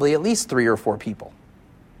need probably at least 3 or 4 people.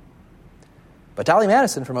 But Dolly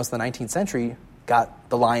Madison, for most of the 19th century, got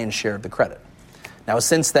the lion's share of the credit. Now,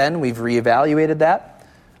 since then, we've reevaluated that,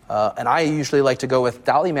 and I usually like to go with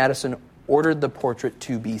Dolly Madison ordered the portrait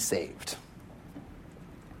to be saved.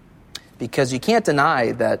 Because you can't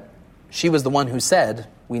deny that she was the one who said,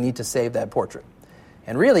 we need to save that portrait.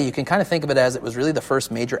 And really, you can kind of think of it as it was really the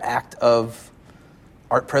first major act of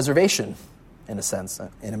art preservation, in a sense,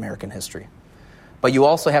 in American history. But you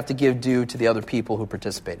also have to give due to the other people who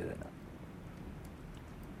participated in it.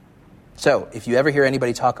 So, if you ever hear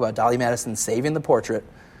anybody talk about Dolly Madison saving the portrait,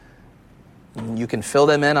 you can fill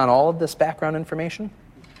them in on all of this background information,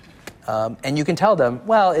 and you can tell them,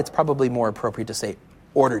 well, it's probably more appropriate to say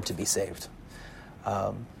ordered to be saved.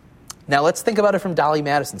 Now, let's think about it from Dolly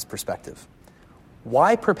Madison's perspective.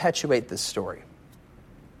 Why perpetuate this story?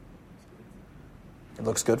 It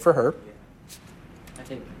looks good for her. I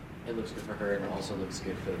think it looks good for her, and it also looks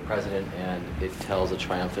good for the president, and it tells a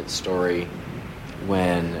triumphant story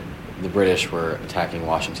when the British were attacking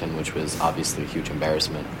Washington, which was obviously a huge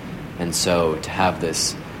embarrassment. And so to have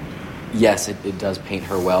this, yes, it does paint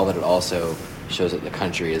her well, but it also shows that the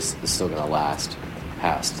country is still going to last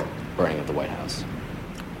past burning of the White House.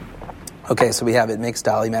 Okay, so it makes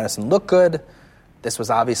Dolly Madison look good. This was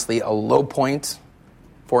obviously a low point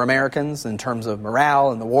for Americans in terms of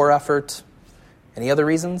morale and the war effort. Any other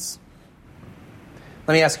reasons?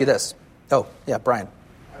 Let me ask you this. Oh, yeah, Brian.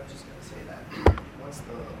 I was just going to say that once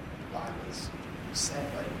the law was set,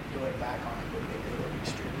 like going back on it would make it look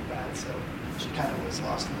extremely bad. So she kind of was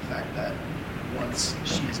lost in the fact that once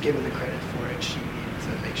she's given the credit for it, she needed to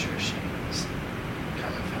make sure she was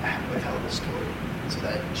kind of withheld the story so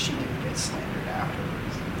that she didn't get slandered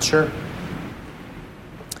afterwards. Sure.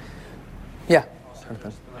 Yeah.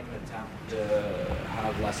 Like an attempt to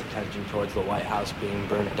have less attention towards the White House being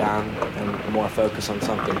burnt down and more focus on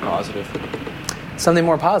something positive. Something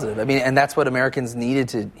more positive. I mean, and that's what Americans needed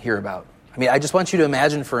to hear about. I mean, I just want you to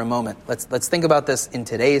imagine for a moment. Let's think about this in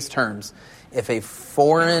today's terms. If a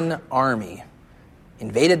foreign army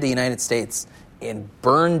invaded the United States and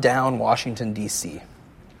burned down Washington, D.C.,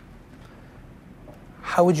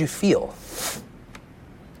 how would you feel?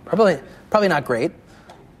 Probably not great.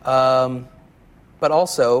 But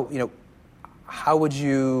also, what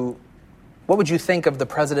would you think of the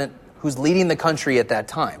president who's leading the country at that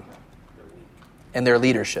time and their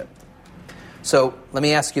leadership? So let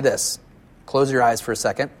me ask you this. Close your eyes for a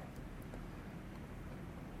second.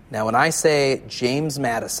 Now, when I say James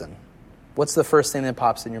Madison, what's the first thing that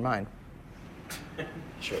pops in your mind?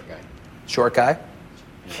 Short guy. Short guy?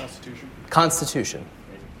 Constitution. Constitution.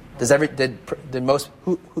 What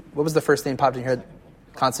was the first thing that popped in your head?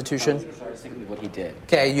 Constitution? What he did.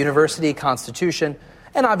 Okay, university, Constitution.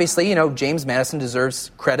 And obviously, James Madison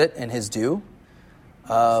deserves credit and his due.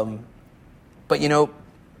 But, if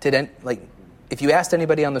you asked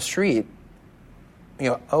anybody on the street,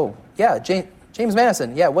 oh, yeah, James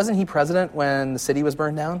Madison, yeah, wasn't he president when the city was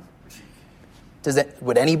burned down?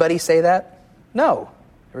 Would anybody say that? No.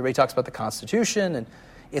 Everybody talks about the Constitution, and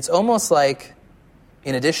it's almost like,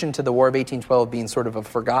 in addition to the War of 1812 being sort of a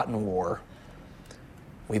forgotten war,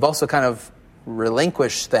 we've also kind of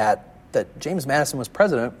relinquished that James Madison was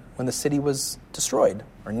president when the city was destroyed,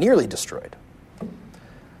 or nearly destroyed.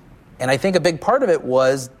 And I think a big part of it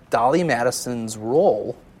was Dolly Madison's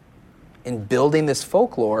role in building this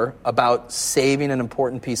folklore about saving an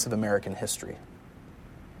important piece of American history.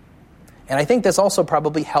 And I think this also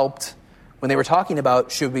probably helped when they were talking about,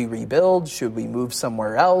 should we rebuild, should we move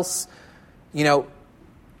somewhere else?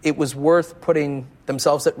 It was worth putting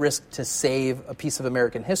themselves at risk to save a piece of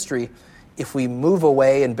American history. If we move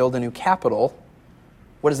away and build a new capital,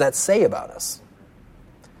 what does that say about us?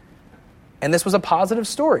 And this was a positive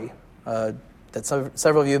story. That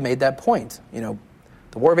several of you have made that point. The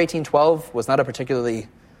War of 1812 was not a particularly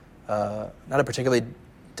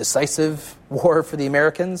decisive war for the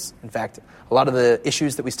Americans. In fact, a lot of the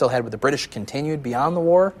issues that we still had with the British continued beyond the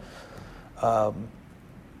war.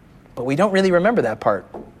 But we don't really remember that part.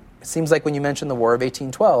 It seems like when you mention the War of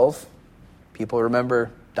 1812, people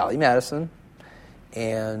remember Dolly Madison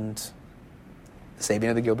and the saving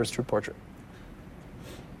of the Gilbert Stuart portrait.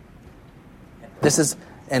 This is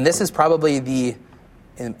probably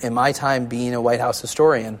in my time being a White House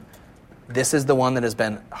historian, this is the one that has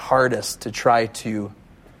been hardest to try to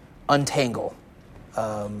untangle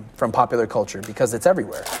from popular culture because it's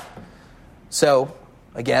everywhere. So,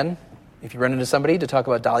 again, if you run into somebody to talk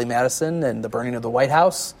about Dolly Madison and the burning of the White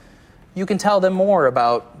House, you can tell them more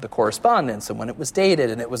about the correspondence and when it was dated,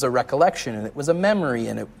 and it was a recollection, and it was a memory,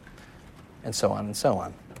 and so on and so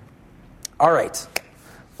on. All right,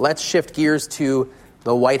 let's shift gears to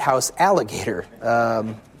the White House alligator.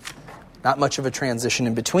 Not much of a transition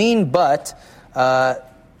in between, but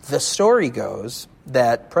the story goes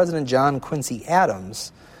that President John Quincy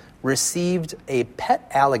Adams received a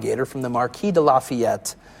pet alligator from the Marquis de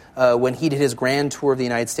Lafayette when he did his grand tour of the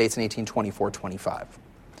United States in 1824-25.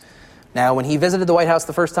 Now, when he visited the White House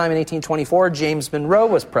the first time in 1824, James Monroe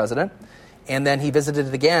was president, and then he visited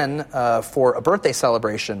it again for a birthday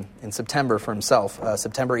celebration in September for himself.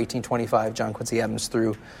 September 1825, John Quincy Adams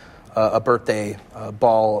threw a birthday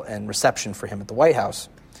ball and reception for him at the White House.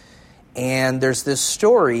 And there's this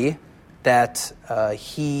story that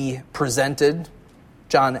he presented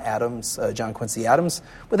John Quincy Adams,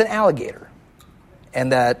 with an alligator.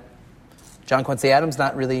 And that John Quincy Adams,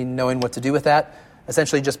 not really knowing what to do with that,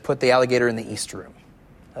 essentially just put the alligator in the East Room.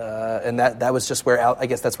 And that was just where, I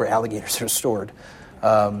guess that's where alligators are stored.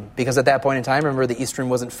 Because at that point in time, remember, the East Room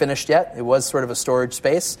wasn't finished yet. It was sort of a storage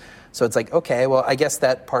space. So it's like, okay, well, I guess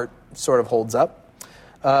that part sort of holds up.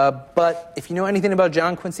 But if you know anything about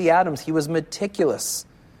John Quincy Adams, he was meticulous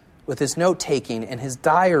with his note-taking and his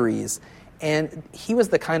diaries. And he was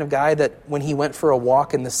the kind of guy that when he went for a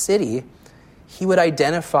walk in the city, he would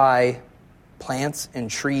identify plants and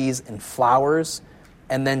trees and flowers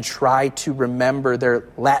and then try to remember their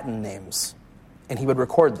Latin names. And he would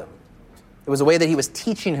record them. It was a way that he was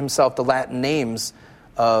teaching himself the Latin names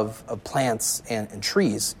of plants and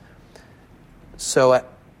trees. So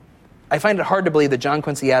I find it hard to believe that John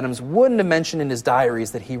Quincy Adams wouldn't have mentioned in his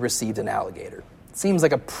diaries that he received an alligator. It seems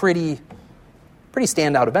like a pretty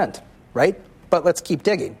standout event, right? But let's keep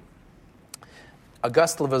digging.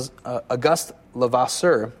 Auguste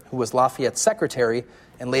Levasseur, who was Lafayette's secretary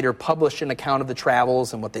and later published an account of the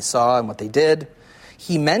travels and what they saw and what they did,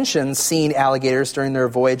 he mentions seeing alligators during their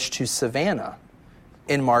voyage to Savannah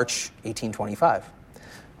in March 1825.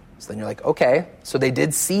 So then you're like, okay, so they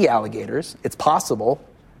did see alligators. It's possible.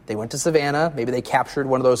 They went to Savannah. Maybe they captured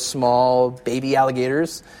one of those small baby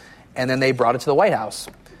alligators, and then they brought it to the White House.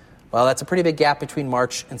 Well, that's a pretty big gap between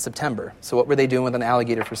March and September. So what were they doing with an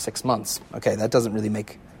alligator for 6 months? Okay, that doesn't really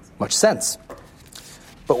make much sense.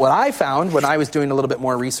 But what I found when I was doing a little bit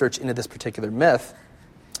more research into this particular myth,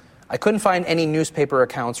 I couldn't find any newspaper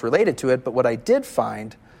accounts related to it, but what I did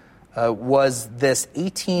find was this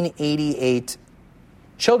 1888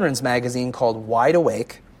 children's magazine called Wide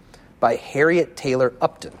Awake by Harriet Taylor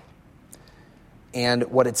Upton. And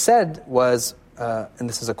what it said was, and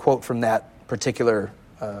this is a quote from that particular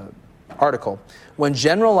article, when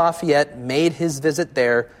General Lafayette made his visit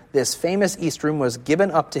there, this famous East Room was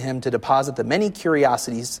given up to him to deposit the many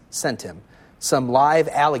curiosities sent him, some live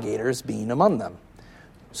alligators being among them.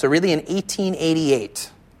 So really in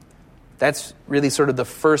 1888, that's really sort of the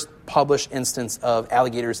first published instance of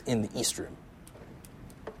alligators in the East Room.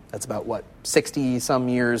 That's about, 60-some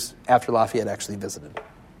years after Lafayette actually visited.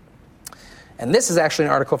 And this is actually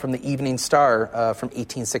an article from the Evening Star from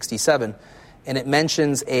 1867, and it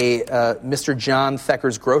mentions a Mr. John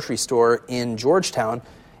Thecker's grocery store in Georgetown,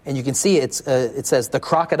 and you can see it says, "The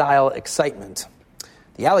Crocodile Excitement."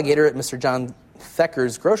 The alligator at Mr. John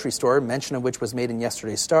Thecker's grocery store, mention of which was made in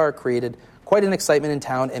yesterday's Star, created quite an excitement in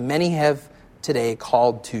town, and many have today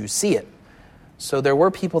called to see it. So there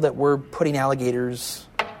were people that were putting alligators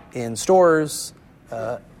in stores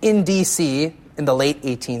in D.C. in the late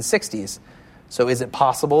 1860s. So is it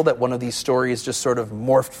possible that one of these stories just sort of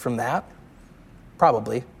morphed from that?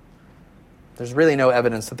 Probably. There's really no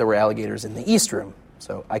evidence that there were alligators in the East Room,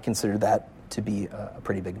 so I consider that to be a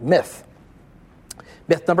pretty big myth.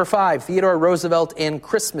 Myth number 5, Theodore Roosevelt and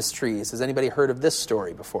Christmas trees. Has anybody heard of this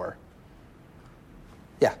story before?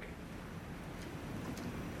 Yeah.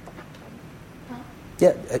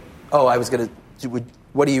 Yeah. I was going to...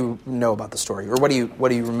 What do you know about the story, or what do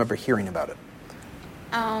you remember hearing about it?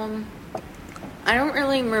 I don't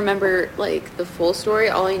really remember the full story.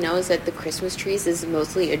 All I know is that the Christmas trees is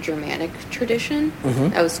mostly a Germanic tradition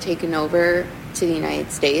that was taken over to the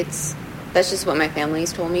United States. That's just what my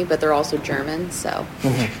family's told me, but they're also German, so.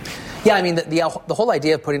 Yeah, I mean, the whole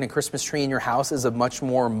idea of putting a Christmas tree in your house is a much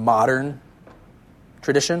more modern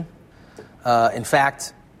tradition. In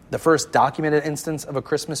fact, the first documented instance of a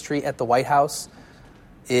Christmas tree at the White House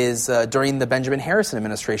is during the Benjamin Harrison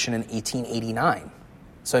administration in 1889.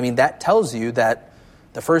 So, I mean, that tells you that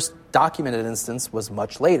the first documented instance was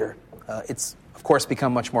much later. It's, of course,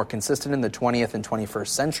 become much more consistent in the 20th and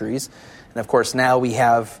 21st centuries. And, of course, now we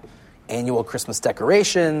have annual Christmas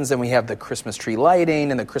decorations, and we have the Christmas tree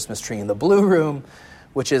lighting and the Christmas tree in the Blue Room,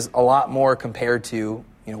 which is a lot more compared to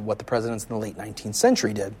what the presidents in the late 19th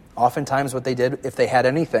century did. Oftentimes what they did, if they had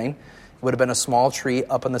anything, it would have been a small tree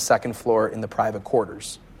up on the second floor in the private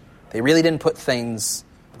quarters. They really didn't put things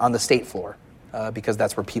on the state floor because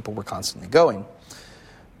that's where people were constantly going.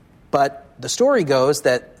 But the story goes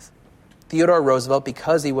that Theodore Roosevelt,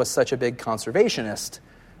 because he was such a big conservationist,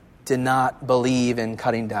 did not believe in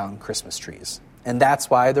cutting down Christmas trees. And that's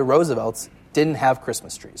why the Roosevelts didn't have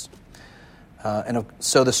Christmas trees. And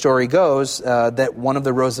so the story goes that one of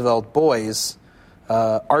the Roosevelt boys,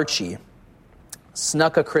 Archie,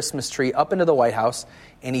 snuck a Christmas tree up into the White House,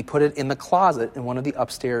 and he put it in the closet in one of the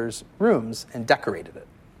upstairs rooms and decorated it.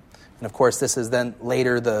 And of course, this is then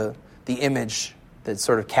later the image that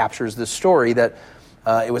sort of captures the story that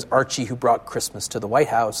it was Archie who brought Christmas to the White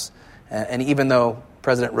House. And even though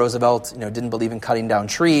President Roosevelt didn't believe in cutting down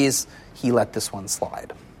trees, he let this one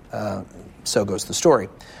slide. So goes the story.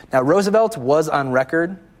 Now, Roosevelt was on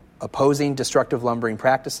record opposing destructive lumbering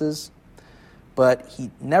practices, but he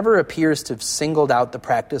never appears to have singled out the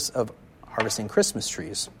practice of harvesting Christmas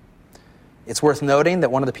trees. It's worth noting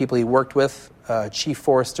that one of the people he worked with, Chief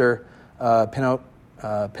Forester Pinoch,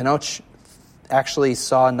 actually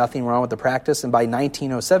saw nothing wrong with the practice, and by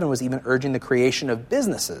 1907 was even urging the creation of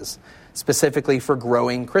businesses specifically for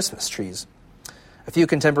growing Christmas trees. A few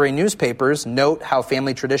contemporary newspapers note how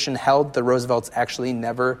family tradition held the Roosevelts actually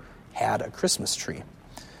never had a Christmas tree.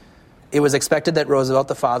 It was expected that Roosevelt,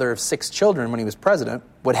 the father of 6 children when he was president,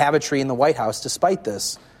 would have a tree in the White House despite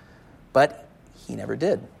this, but he never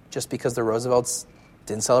did, just because the Roosevelts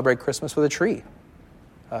didn't celebrate Christmas with a tree.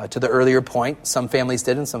 To the earlier point, some families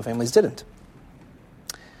did and some families didn't.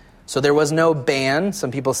 So there was no ban.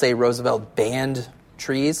 Some people say Roosevelt banned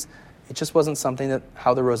trees. It just wasn't something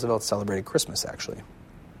how the Roosevelts celebrated Christmas, actually.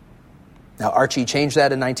 Now, Archie changed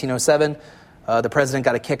that in 1907. The president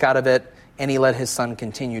got a kick out of it, and he let his son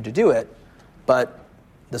continue to do it. But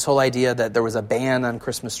this whole idea that there was a ban on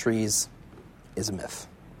Christmas trees is a myth.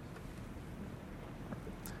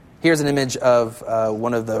 Here's an image of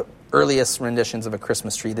one of the earliest renditions of a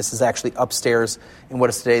Christmas tree. This is actually upstairs in what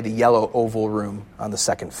is today the yellow oval room on the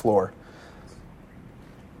second floor.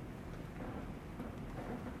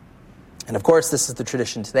 And of course, this is the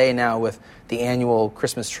tradition today now with the annual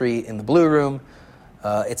Christmas tree in the Blue Room.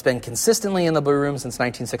 It's been consistently in the Blue Room since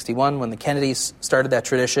 1961 when the Kennedys started that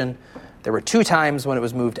tradition. There were 2 times when it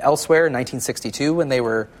was moved elsewhere, in 1962 when they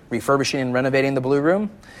were refurbishing and renovating the Blue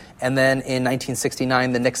Room, and then in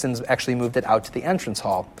 1969 the Nixons actually moved it out to the entrance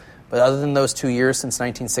hall. But other than those 2 years since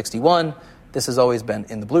 1961, this has always been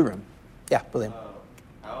in the Blue Room. Yeah, William.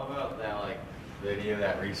 How about that video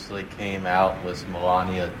that recently came out was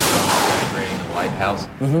Melania Trump decorating the White House?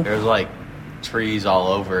 Mm-hmm. There's trees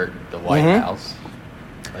all over the White House.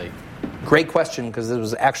 Great question, because it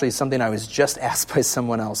was actually something I was just asked by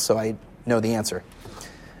someone else, so I know the answer.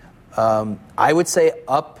 I would say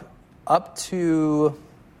up to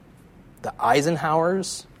the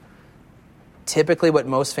Eisenhowers, typically what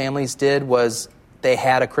most families did was they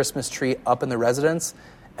had a Christmas tree up in the residence,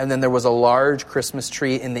 and then there was a large Christmas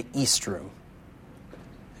tree in the East Room.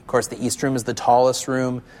 Of course, the East Room is the tallest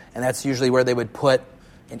room, and that's usually where they would put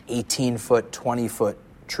an 18-foot, 20-foot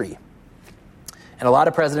tree. And a lot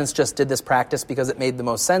of presidents just did this practice because it made the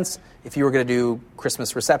most sense. If you were going to do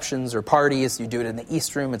Christmas receptions or parties, you do it in the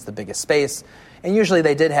East Room. It's the biggest space. And usually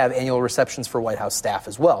they did have annual receptions for White House staff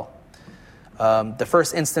as well. The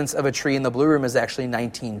first instance of a tree in the Blue Room is actually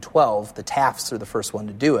 1912. The Tafts are the first one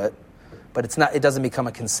to do it. But it doesn't become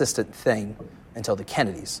a consistent thing until the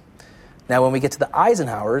Kennedys. Now, when we get to the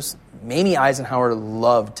Eisenhowers, Mamie Eisenhower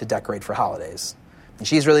loved to decorate for holidays. And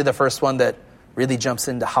she's really the first one that really jumps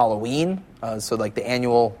into Halloween. So the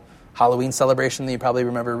annual Halloween celebration that you probably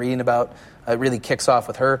remember reading about really kicks off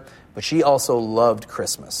with her. But she also loved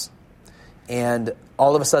Christmas. And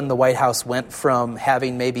all of a sudden, the White House went from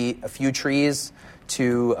having maybe a few trees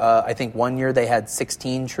to, I think one year they had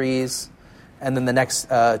 16 trees. And then the next,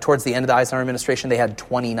 towards the end of the Eisenhower administration, they had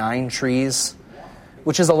 29 trees,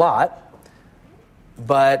 which is a lot.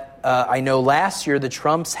 But I know last year the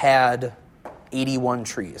Trumps had 81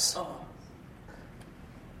 trees.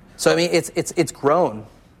 So, I mean, it's grown,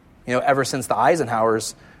 ever since the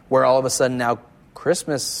Eisenhowers, where all of a sudden now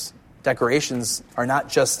Christmas decorations are not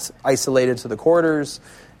just isolated to the quarters,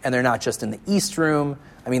 and they're not just in the East Room.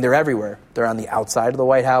 I mean, they're everywhere. They're on the outside of the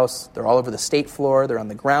White House. They're all over the state floor. They're on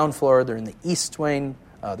the ground floor. They're in the East Wing.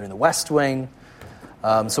 They're in the West Wing.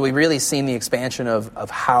 So we've really seen the expansion of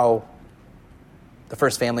how the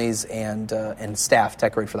first families and staff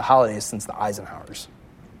decorate for the holidays since the Eisenhowers.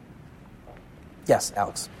 Yes,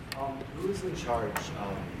 Alex. Who's in charge,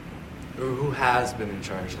 or who has been in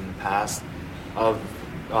charge in the past of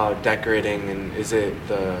decorating, and is it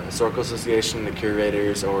the Historical Association, the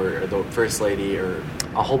curators, or the First Lady, or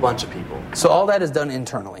a whole bunch of people? So all that is done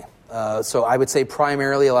internally. So I would say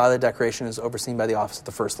primarily a lot of the decoration is overseen by the Office of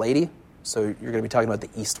the First Lady. So you're going to be talking about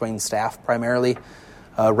the East Wing staff primarily.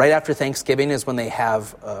 Right after Thanksgiving is when they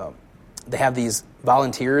have these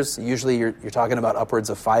volunteers. Usually you're talking about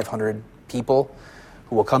upwards of 500 people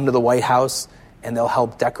who will come to the White House and they'll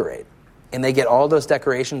help decorate. And they get all those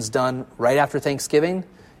decorations done right after Thanksgiving,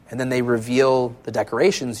 and then they reveal the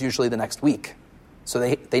decorations usually the next week. So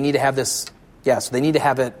they need to have this, so they need to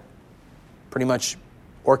have it pretty much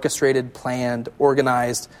orchestrated, planned,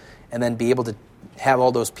 organized, and then be able to have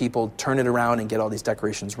all those people turn it around and get all these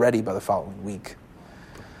decorations ready by the following week.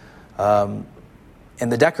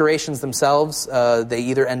 And the decorations themselves, they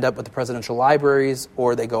either end up with the presidential libraries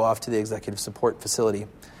or they go off to the executive support facility.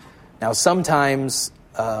 Now, sometimes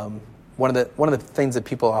one of the things that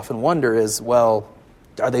people often wonder is, well,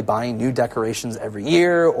 are they buying new decorations every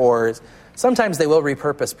year? Or sometimes they will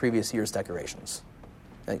repurpose previous year's decorations.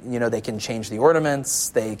 They can change the ornaments,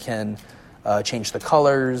 they can change the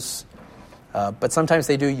colors, but sometimes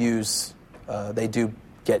they do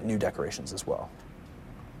get new decorations as well.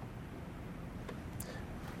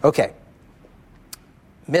 Okay.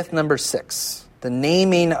 Myth number 6, the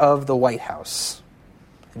naming of the White House.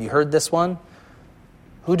 Have you heard this one?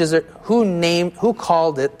 Who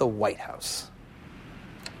called it the White House?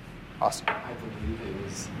 Austin. I believe it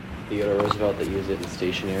was Theodore Roosevelt that used it in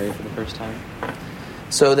stationery for the first time.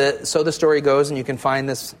 So the story goes, and you can find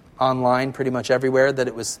this online pretty much everywhere, that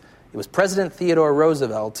it was It was President Theodore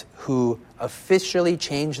Roosevelt who officially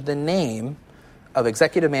changed the name of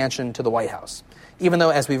Executive Mansion to the White House. Even though,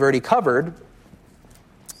 as we've already covered,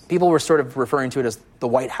 people were sort of referring to it as the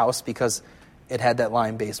White House because it had that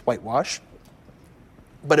lime-based whitewash,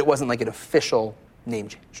 but it wasn't like an official name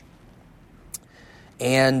change.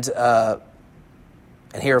 And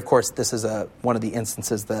here, of course, this is one of the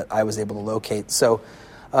instances that I was able to locate. So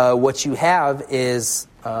what you have is,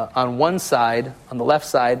 on one side, on the left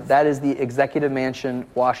side, that is the Executive Mansion,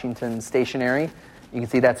 Washington stationery. You can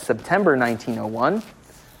see that's September 1901.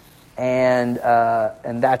 And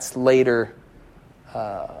that's later,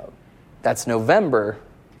 that's November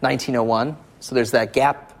 1901. So there's that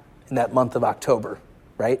gap in that month of October,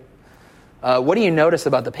 right? What do you notice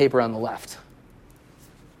about the paper on the left?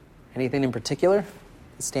 Anything in particular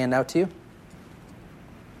that stand out to you?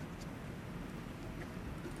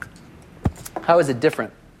 How is it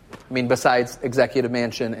different? I mean, besides Executive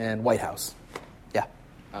Mansion and White House? Yeah.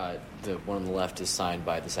 The one on the left is signed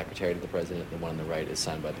by the Secretary to the President. The one on the right is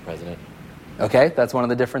signed by the President. Okay, that's one of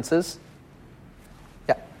the differences.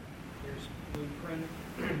 Yeah. There's blueprint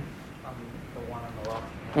on the one on the left.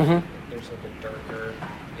 Mm-hmm. There's like a darker,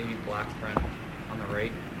 maybe black print on the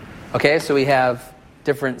right. Okay, so we have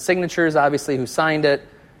different signatures, obviously, who signed it,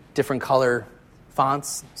 different color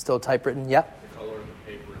fonts, still typewritten. Yep. The color of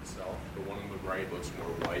the paper itself, the one on the right looks more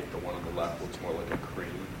white, the one on the left looks more like a cream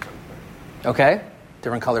kind of thing. Okay,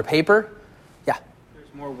 different color paper. Yeah.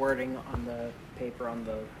 There's more wording on the paper on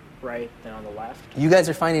the right than on the left. You guys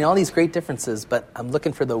are finding all these great differences, but I'm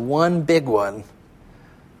looking for the one big one.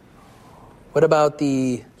 What about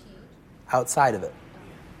the outside of it?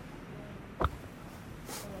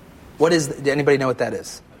 What is? Does anybody know what that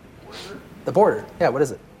is? The border. Yeah. What is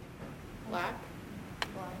it? Black.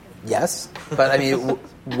 Yes, but I mean,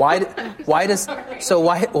 why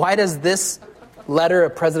does this letter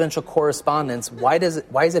of presidential correspondence? Why does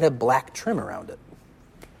it have black trim around it?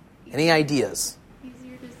 Any ideas?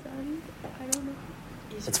 Easier to send. I don't know.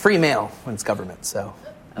 It's free mail when it's government, so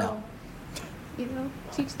no. You know,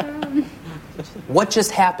 teach their own. What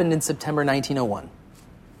just happened in September 1901?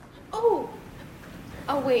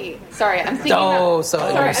 Oh wait, sorry. I'm thinking. I'm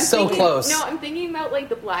thinking, close. No, I'm thinking about like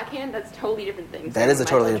the Black Hand. That's a totally different thing. That is a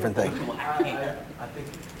totally different thing. I think,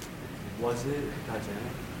 was it Titanic?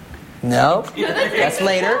 No, that's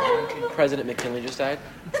later. President McKinley just died?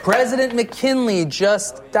 President McKinley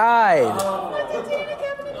just died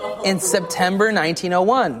in September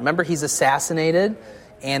 1901. Remember, he's assassinated,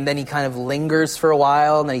 and then he kind of lingers for a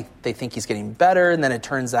while, and then they think he's getting better, and then it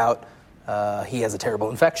turns out he has a terrible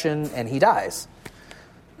infection, and he dies.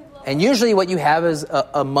 And usually what you have is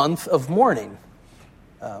a month of mourning.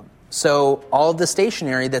 So all of the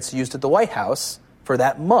stationery that's used at the White House for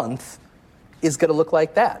that month is going to look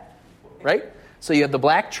like that, right? So you have the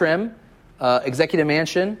black trim, Executive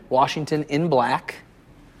Mansion, Washington in black,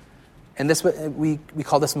 and this we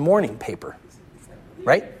call this mourning paper,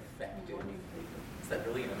 right? Is that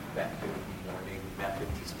really an effective mourning method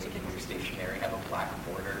to make your stationery have a black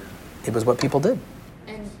border? It was what people did.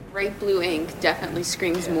 And bright blue ink definitely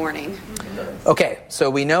screams mourning. Okay, so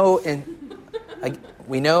we know in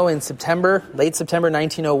September, late September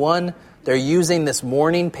 1901, they're using this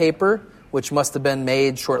mourning paper, which must have been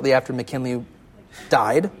made shortly after McKinley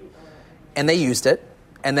died, and they used it.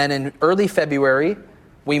 And then in early February,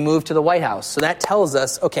 we moved to the White House. So that tells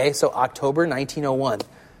us, okay, so October 1901,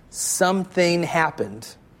 something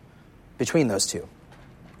happened between those two.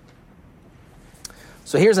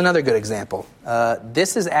 So here's another good example.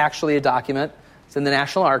 This is actually a document. It's in the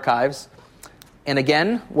National Archives. And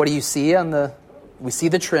again, what do you see we see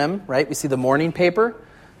the trim, right? We see the mourning paper.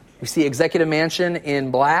 We see Executive Mansion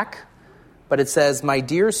in black. But it says, "My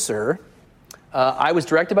dear sir, I was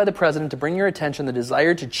directed by the President to bring your attention the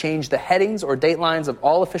desire to change the headings or date lines of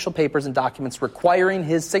all official papers and documents requiring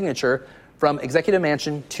his signature from Executive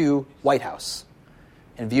Mansion to White House.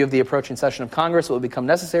 In view of the approaching session of Congress, it will become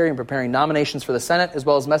necessary in preparing nominations for the Senate as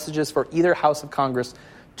well as messages for either House of Congress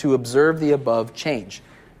to observe the above change.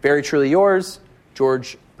 Very truly yours,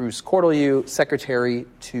 George Bruce Cortelyou, Secretary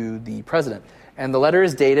to the President." And the letter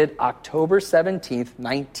is dated October 17th,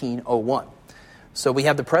 1901. So we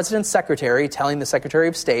have the President's Secretary telling the Secretary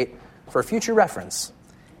of State, for future reference,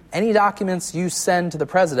 any documents you send to the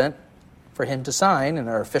President for him to sign and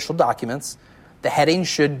are official documents, the heading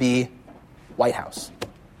should be White House.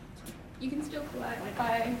 You can still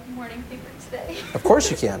buy morning paper today. Of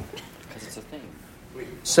course you can. Because it's a thing.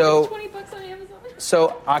 So, $20 on Amazon.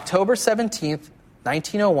 So October 17th,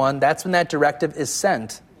 1901, that's when that directive is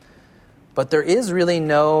sent. But there is really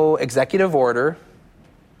no executive order.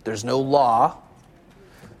 There's no law.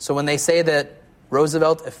 So when they say that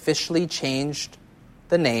Roosevelt officially changed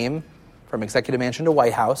the name from Executive Mansion to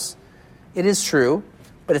White House. It is true,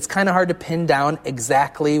 but it's kind of hard to pin down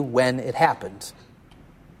exactly when it happened.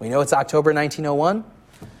 We know it's October 1901,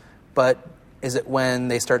 but is it when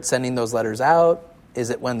they start sending those letters out? Is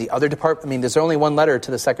it when the other department... I mean, there's only one letter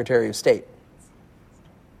to the Secretary of State.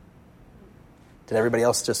 Did everybody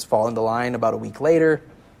else just fall into line about a week later?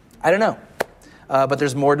 I don't know. But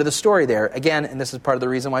there's more to the story there. Again, and this is part of the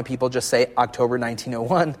reason why people just say October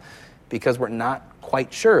 1901, because we're not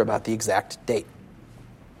quite sure about the exact date.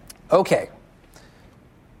 Okay.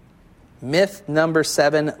 Myth number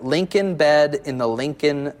 7, Lincoln bed in the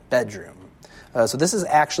Lincoln bedroom. So this is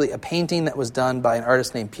actually a painting that was done by an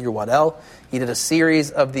artist named Peter Waddell. He did a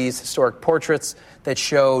series of these historic portraits that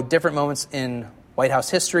show different moments in White House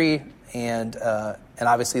history and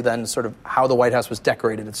obviously then sort of how the White House was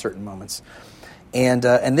decorated at certain moments. And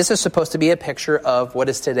this is supposed to be a picture of what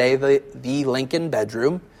is today the Lincoln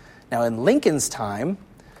bedroom. Now, in Lincoln's time,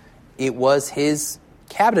 it was his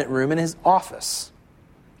cabinet room in his office.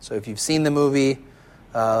 So if you've seen the movie,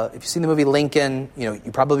 Lincoln,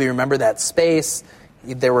 you probably remember that space.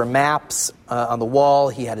 There were maps on the wall.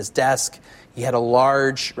 He had his desk. He had a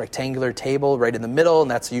large rectangular table right in the middle,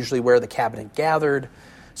 and that's usually where the cabinet gathered.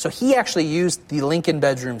 So he actually used the Lincoln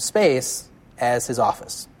bedroom space as his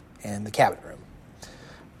office and the cabinet room.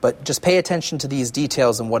 But just pay attention to these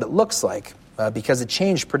details and what it looks like, because it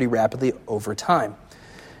changed pretty rapidly over time.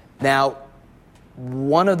 Now,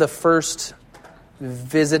 one of the first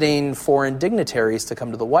visiting foreign dignitaries to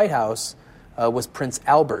come to the White House was Prince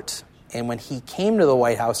Albert. And when he came to the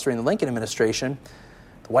White House during the Lincoln administration,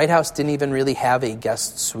 the White House didn't even really have a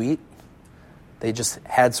guest suite. They just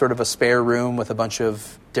had sort of a spare room with a bunch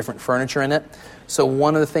of different furniture in it. So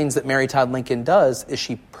one of the things that Mary Todd Lincoln does is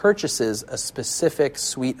she purchases a specific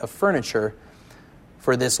suite of furniture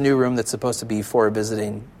for this new room that's supposed to be for a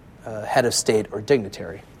visiting head of state or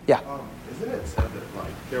dignitary. Yeah? Isn't it said that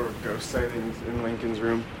there were ghost sightings in Lincoln's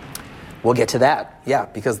room? We'll get to that, yeah,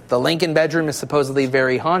 because the Lincoln bedroom is supposedly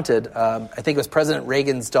very haunted. I think it was President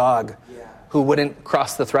Reagan's dog who wouldn't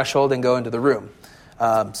cross the threshold and go into the room.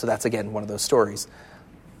 So that's, again, one of those stories.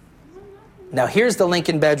 Now, here's the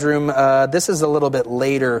Lincoln bedroom. This is a little bit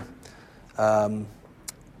later, probably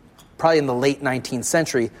in the late 19th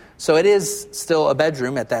century. So it is still a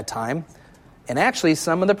bedroom at that time. And actually,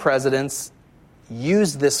 some of the presidents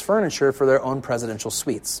used this furniture for their own presidential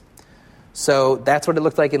suites. So that's what it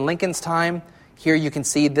looked like in Lincoln's time. Here you can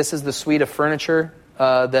see this is the suite of furniture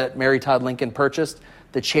that Mary Todd Lincoln purchased.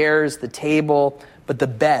 The chairs, the table, but the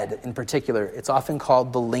bed in particular. It's often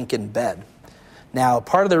called the Lincoln bed. Now,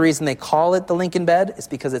 part of the reason they call it the Lincoln bed is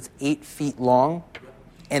because it's 8 feet long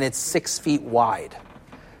and it's 6 feet wide.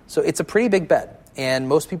 So it's a pretty big bed. And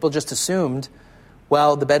most people just assumed,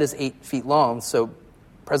 well, the bed is 8 feet long, so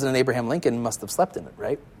President Abraham Lincoln must have slept in it,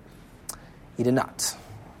 right? He did not.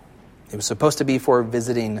 It was supposed to be for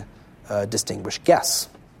visiting distinguished guests.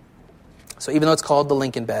 So even though it's called the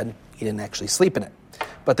Lincoln bed, he didn't actually sleep in it.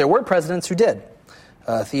 But there were presidents who did.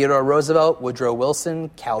 Theodore Roosevelt, Woodrow Wilson,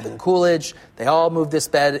 Calvin Coolidge, they all moved this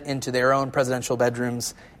bed into their own presidential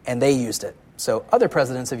bedrooms, and they used it. So other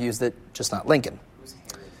presidents have used it, just not Lincoln.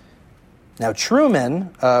 Now, Truman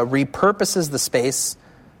repurposes the space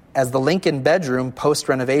as the Lincoln bedroom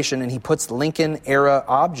post-renovation, and he puts Lincoln-era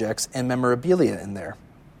objects and memorabilia in there.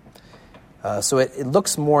 So it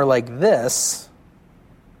looks more like this.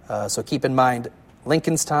 So keep in mind,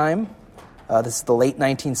 Lincoln's time, this is the late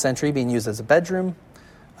 19th century, being used as a bedroom.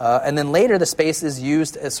 And then later, the space is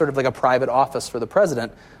used as sort of like a private office for the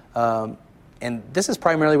president. And this is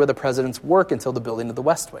primarily where the presidents work until the building of the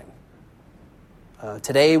West Wing.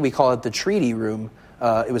 Today, we call it the Treaty Room.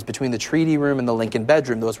 It was between the Treaty Room and the Lincoln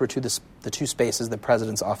bedroom. Those were the two spaces that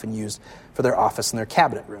presidents often used for their office and their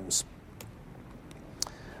cabinet rooms.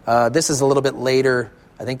 This is a little bit later.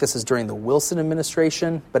 I think this is during the Wilson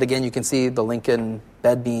administration. But again, you can see the Lincoln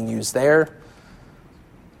bed being used there.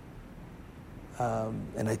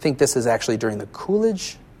 And I think this is actually during the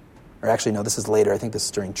Coolidge. Or actually, no, this is later. I think this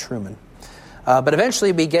is during Truman. But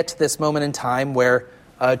eventually we get to this moment in time where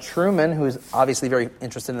Truman, who is obviously very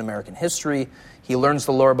interested in American history, he learns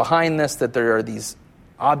the lore behind this, that there are these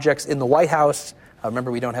objects in the White House.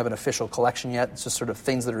 Remember, we don't have an official collection yet. It's just sort of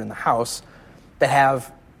things that are in the house that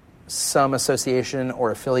have some association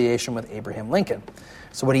or affiliation with Abraham Lincoln.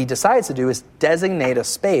 So what he decides to do is designate a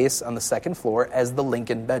space on the second floor as the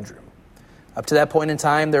Lincoln bedroom. Up to that point in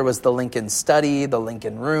time, there was the Lincoln study, the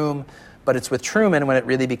Lincoln room, but it's with Truman when it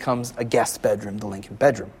really becomes a guest bedroom, the Lincoln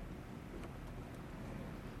bedroom.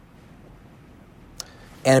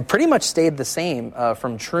 And it pretty much stayed the same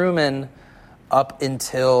from Truman up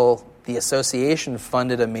until the association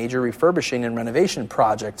funded a major refurbishing and renovation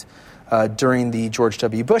project during the George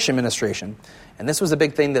W. Bush administration. And this was a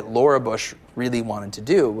big thing that Laura Bush really wanted to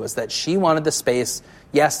do, was that she wanted the space.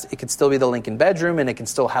 Yes, it could still be the Lincoln bedroom, and it can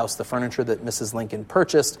still house the furniture that Mrs. Lincoln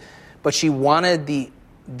purchased, but she wanted the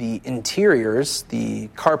interiors, the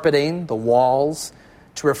carpeting, the walls,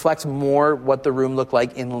 to reflect more what the room looked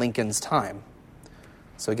like in Lincoln's time.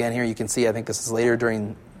 So again, here you can see, I think this is later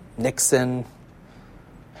during Nixon,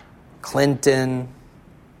 Clinton,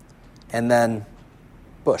 and then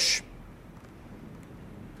Bush.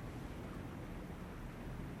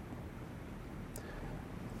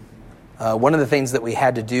 One of the things that we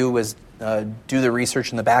had to do was do the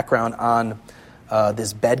research in the background on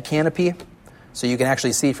this bed canopy. So you can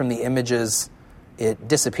actually see from the images it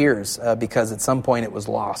disappears because at some point it was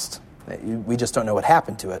lost. We just don't know what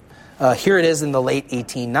happened to it. Here it is in the late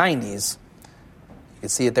 1890s. You can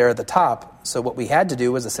see it there at the top. So what we had to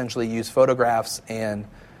do was essentially use photographs and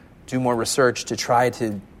do more research to try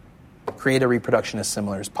to create a reproduction as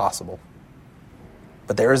similar as possible.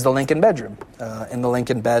 But there is the Lincoln bedroom and the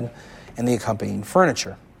Lincoln bed and the accompanying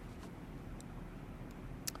furniture.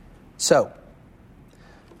 So,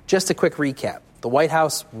 just a quick recap. The White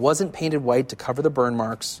House wasn't painted white to cover the burn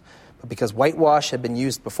marks, but because whitewash had been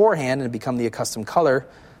used beforehand and had become the accustomed color,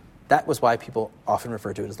 that was why people often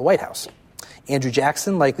refer to it as the White House. Andrew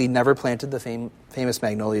Jackson likely never planted the famous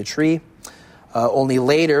magnolia tree. Only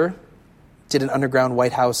later did an underground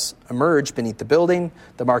White House emerge beneath the building.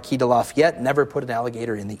 The Marquis de Lafayette never put an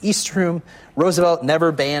alligator in the East Room. Roosevelt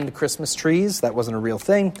never banned Christmas trees. That wasn't a real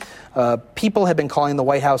thing. People had been calling the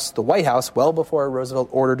White House well before Roosevelt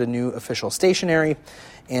ordered a new official stationery.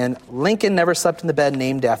 And Lincoln never slept in the bed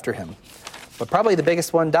named after him. But probably the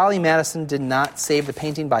biggest one, Dolly Madison did not save the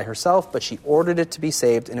painting by herself, but she ordered it to be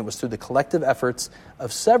saved, and it was through the collective efforts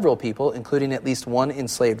of several people, including at least one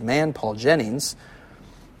enslaved man, Paul Jennings,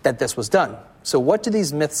 that this was done. So what do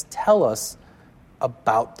these myths tell us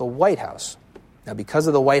about the White House? Now, because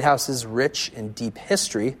of the White House's rich and deep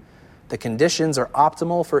history, the conditions are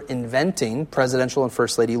optimal for inventing presidential and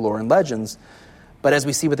First Lady lore and legends. But as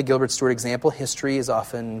we see with the Gilbert Stuart example, history is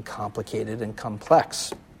often complicated and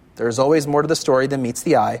complex. There is always more to the story than meets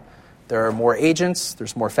the eye. There are more agents,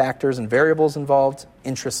 there's more factors and variables involved,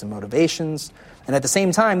 interests and motivations. And at the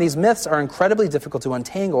same time, these myths are incredibly difficult to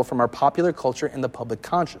untangle from our popular culture and the public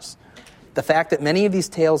conscious. The fact that many of these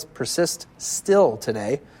tales persist still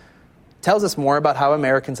today tells us more about how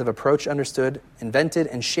Americans have approached, understood, invented,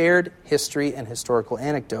 and shared history and historical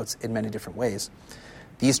anecdotes in many different ways.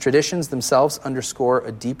 These traditions themselves underscore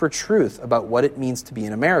a deeper truth about what it means to be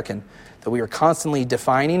an American, that we are constantly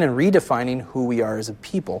defining and redefining who we are as a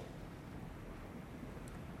people,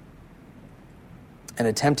 and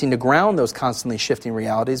attempting to ground those constantly shifting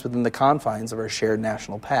realities within the confines of our shared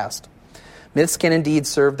national past. Myths can indeed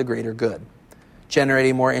serve the greater good,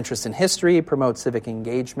 generating more interest in history, promote civic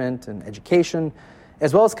engagement and education,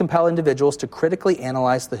 as well as compel individuals to critically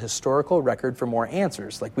analyze the historical record for more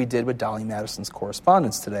answers, like we did with Dolly Madison's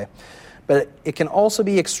correspondence today. But it can also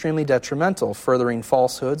be extremely detrimental, furthering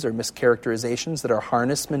falsehoods or mischaracterizations that are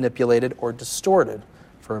harnessed, manipulated, or distorted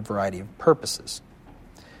for a variety of purposes.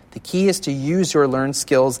 The key is to use your learned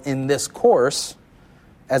skills in this course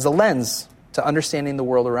as a lens to understanding the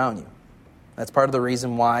world around you. That's part of the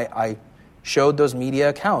reason why I showed those media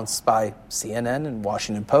accounts by CNN and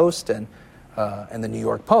Washington Post and the New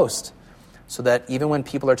York Post, so that even when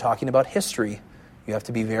people are talking about history, you have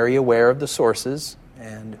to be very aware of the sources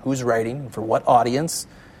and who's writing and for what audience,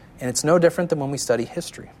 and it's no different than when we study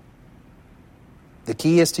history. The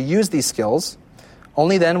key is to use these skills.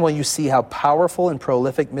 Only then will you see how powerful and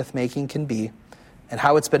prolific myth-making can be and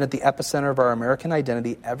how it's been at the epicenter of our American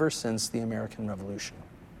identity ever since the American Revolution.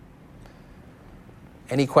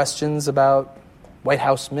 Any questions about White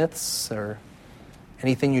House myths or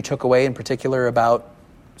anything you took away in particular about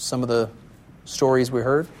some of the stories we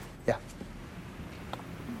heard? Yeah.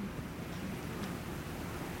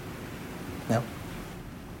 No?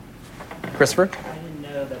 Christopher? I didn't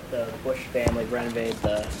know that the Bush family renovated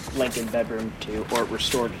the Lincoln bedroom or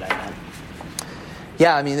restored it, I meant.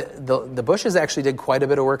 Yeah, I mean, the Bushes actually did quite a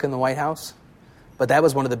bit of work in the White House, but that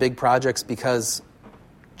was one of the big projects because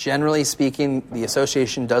generally speaking, the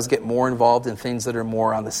association does get more involved in things that are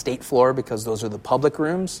more on the state floor because those are the public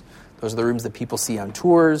rooms. Those are the rooms that people see on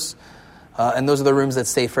tours. And those are the rooms that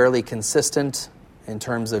stay fairly consistent in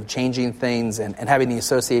terms of changing things and having the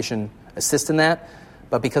association assist in that.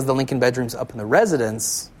 But because the Lincoln bedroom's up in the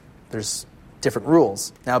residence, there's different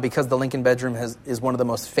rules. Now, because the Lincoln bedroom is one of the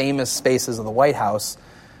most famous spaces of the White House,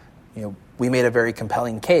 we made a very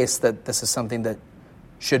compelling case that this is something that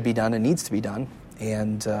should be done and needs to be done.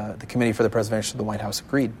 And the Committee for the Preservation of the White House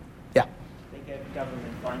agreed. Yeah. They get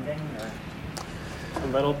government funding or a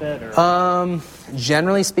little bit? Or?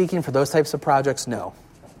 Generally speaking, for those types of projects, no.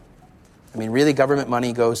 I mean, really, government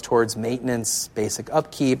money goes towards maintenance, basic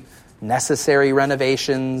upkeep, necessary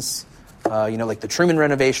renovations. Like the Truman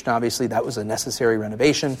renovation, obviously, that was a necessary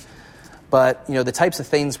renovation. But, the types of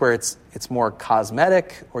things where it's more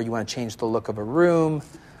cosmetic or you want to change the look of a room,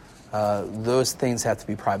 those things have to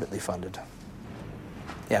be privately funded.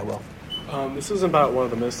 Yeah, Will. This isn't about one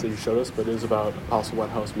of the myths that you showed us, but it is about a possible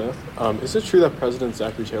White House myth. Is it true that President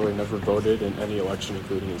Zachary Taylor never voted in any election,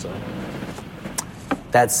 including his own?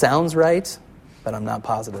 That sounds right, but I'm not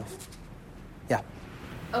positive. Yeah.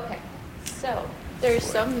 Okay, so there's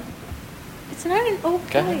some... It's not an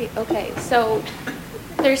okay. Okay, so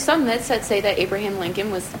there's some myths that say that Abraham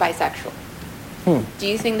Lincoln was bisexual. Do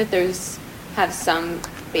you think that there's have some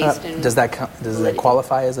based in... Does that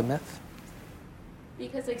qualify as a myth?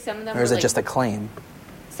 Because some of them or is it just a claim?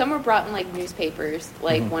 Some were brought in newspapers.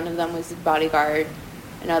 One of them was his bodyguard.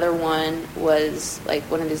 Another one was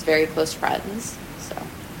one of his very close friends. So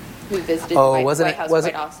who visited the White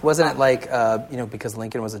House. Wasn't it because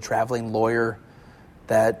Lincoln was a traveling lawyer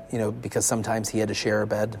that, because sometimes he had to share a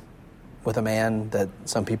bed with a man that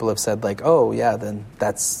some people have said then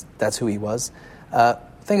that's who he was.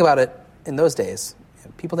 Think about it in those days.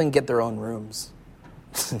 People didn't get their own rooms.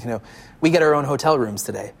 We get our own hotel rooms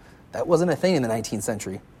today. That wasn't a thing in the 19th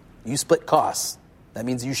century. You split costs. That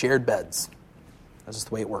means you shared beds. That's just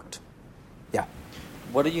the way it worked. Yeah.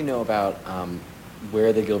 What do you know about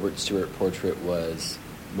where the Gilbert Stuart portrait was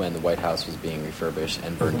when the White House was being refurbished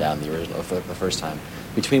and burned down the original for the first time?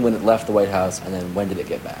 Between when it left the White House and then when did it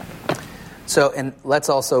get back? So, and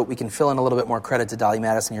we can fill in a little bit more credit to Dolly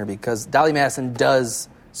Madison here, because Dolly Madison does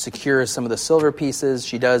secure some of the silver pieces.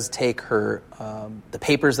 She does take her the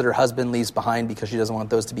papers that her husband leaves behind because she doesn't want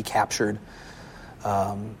those to be captured.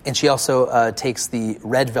 And she also takes the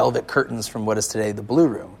red velvet curtains from what is today the Blue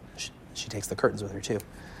Room. She takes the curtains with her, too.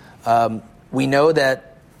 We know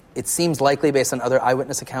that it seems likely, based on other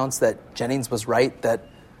eyewitness accounts, that Jennings was right, that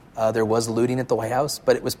there was looting at the White House,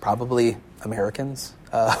 but it was probably Americans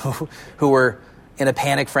who were in a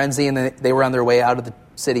panic frenzy, and they were on their way out of the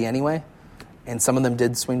city anyway. And some of them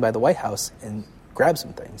did swing by the White House and grab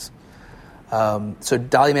some things. So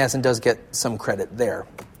Dolly Madison does get some credit there.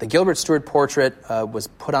 The Gilbert Stuart portrait was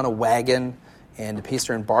put on a wagon, and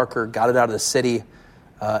Pacer and Barker got it out of the city.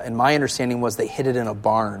 And my understanding was they hid it in a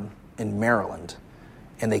barn in Maryland.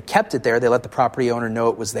 And they kept it there. They let the property owner know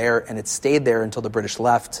it was there, and it stayed there until the British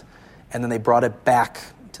left. And then they brought it back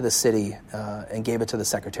to the city and gave it to the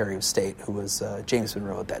Secretary of State, who was James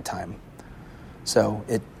Monroe at that time. So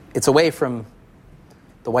it's away from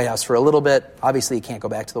the White House for a little bit. Obviously, it can't go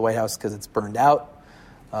back to the White House because it's burned out.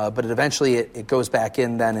 But eventually it goes back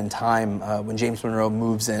in then in time when James Monroe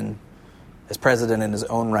moves in as president in his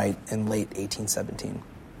own right in late 1817.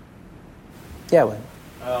 Yeah, Wayne.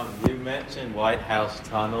 You mentioned White House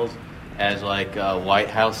tunnels as a White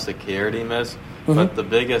House security myth, but the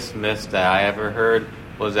biggest myth that I ever heard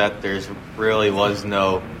was that there really was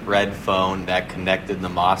no red phone that connected to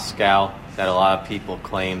Moscow that a lot of people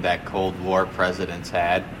claim that Cold War presidents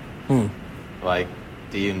had. Do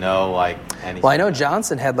you know anything? Well, I know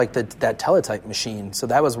Johnson had that teletype machine, so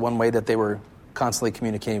that was one way that they were constantly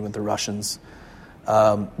communicating with the Russians.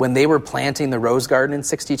 When they were planting the Rose Garden in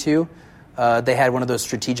 '62, they had one of those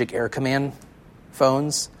Strategic Air Command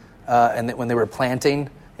phones, and that when they were planting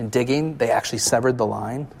and digging, they actually severed the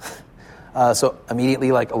line. So immediately,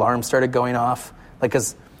 alarms started going off,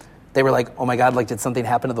 because they were oh my God, did something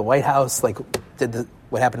happen to the White House?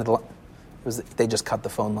 What happened to they just cut the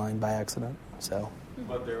phone line by accident. So.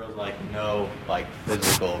 But there was no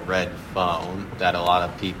physical red phone that a lot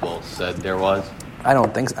of people said there was. I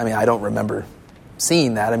don't think so. I mean, I don't remember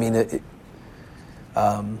seeing that. I mean,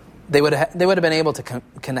 they would have been able to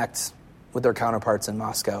connect with their counterparts in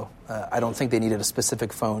Moscow. I don't think they needed a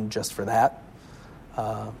specific phone just for that.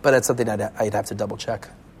 But it's something I'd have to double check.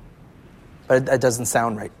 But it doesn't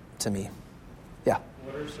sound right to me. Yeah.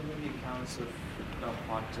 What are some of the accounts of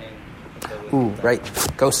haunting? Right.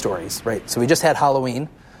 Ghost stories. Right. So we just had Halloween,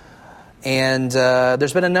 and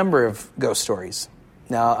there's been a number of ghost stories.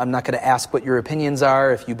 Now, I'm not going to ask what your opinions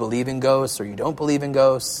are, if you believe in ghosts or you don't believe in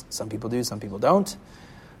ghosts. Some people do, some people don't.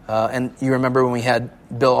 And you remember when we had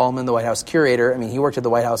Bill Ullman, the White House curator. I mean, he worked at the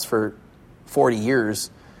White House for 40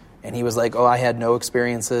 years, and he was like, I had no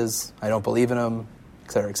experiences. I don't believe in them,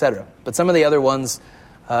 et cetera, et cetera. But some of the other ones,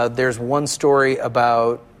 there's one story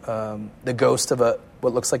about the ghost of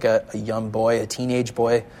what looks like a young boy, a teenage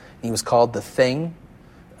boy. And he was called the Thing,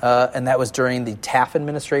 and that was during the Taft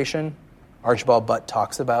administration. Archibald Butt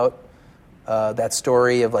talks about that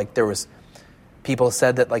story of like there was people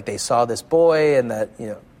said that like they saw this boy and that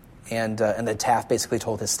and that Taft basically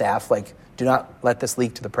told his staff like, do not let this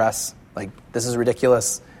leak to the press. Like this is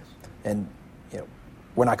ridiculous, and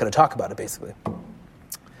we're not going to talk about it. Basically,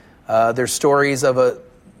 there's stories of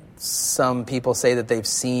some people say that they've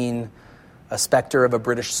seen a specter of a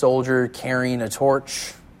British soldier carrying a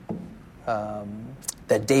torch.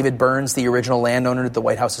 That David Burns, the original landowner that the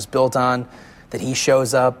White House is built on, that he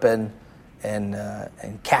shows up and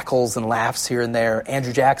cackles and laughs here and there.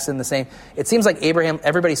 Andrew Jackson, the same. It seems like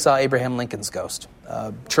everybody saw Abraham Lincoln's ghost.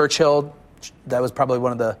 Churchill, that was probably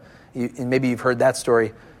one of the, and maybe you've heard that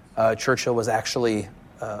story. Churchill was actually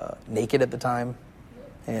naked at the time,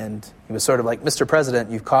 and he was sort of like, Mr.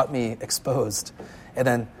 President, you've caught me exposed. And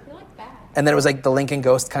then it was like the Lincoln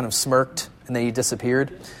ghost kind of smirked, and then he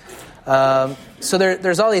disappeared. So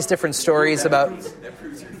there's all these different stories about.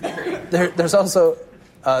 There's also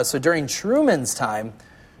so during Truman's time,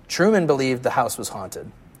 Truman believed the house was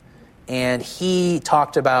haunted, and he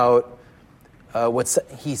talked about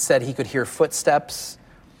he said he could hear footsteps.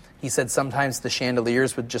 He said sometimes the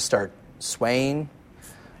chandeliers would just start swaying,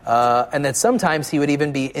 and that sometimes he would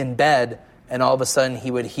even be in bed, and all of a sudden he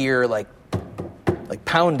would hear like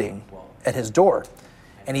pounding at his door,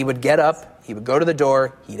 and he would get up, he would go to the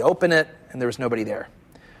door, he'd open it, and there was nobody there.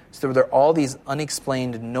 So there were all these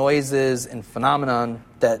unexplained noises and phenomenon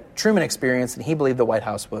that Truman experienced, and he believed the White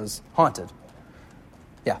House was haunted.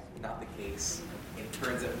 Yeah? Not the case. It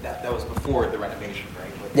turns out that was before the renovation,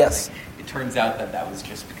 right? But yes. It turns out that was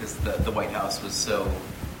just because the White House was so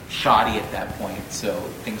shoddy at that point. So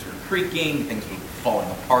things were creaking, things were falling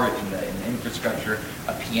apart in the infrastructure.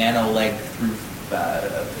 A piano leg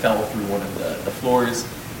fell through one of the floors.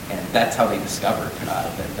 And that's how they discovered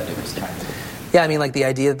that it was time to... Yeah, I mean, like the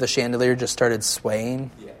idea that the chandelier just started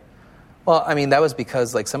swaying. Yeah. Well, I mean, that was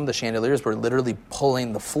because like some of the chandeliers were literally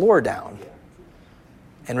pulling the floor down. Yeah.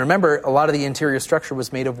 And remember, a lot of the interior structure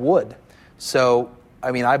was made of wood. So,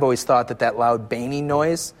 I mean, I've always thought that loud banging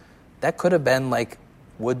noise, that could have been like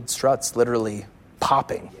wood struts literally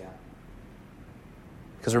popping. Yeah.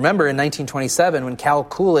 Because remember, in 1927, when Cal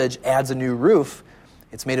Coolidge adds a new roof,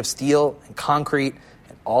 it's made of steel and concrete,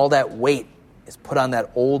 all that weight is put on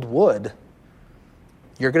that old wood,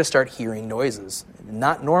 you're going to start hearing noises.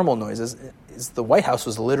 Not normal noises. The White House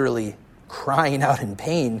was literally crying out in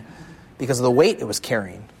pain because of the weight it was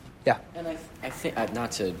carrying. Yeah. And I think,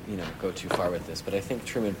 not to go too far with this, but I think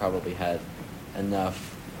Truman probably had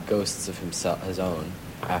enough ghosts of his own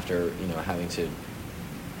after having to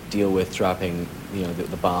deal with dropping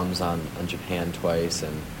the bombs on Japan twice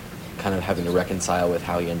and kind of having to reconcile with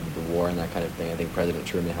how he ended the war and that kind of thing. I think President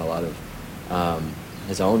Truman had a lot of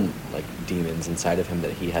his own demons inside of him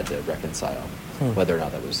that he had to reconcile, whether or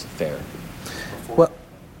not that was fair. Well,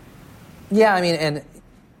 yeah, I mean,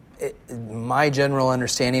 and my general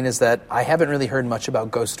understanding is that I haven't really heard much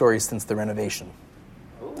about ghost stories since the renovation.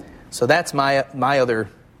 So that's my other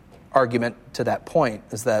argument to that point,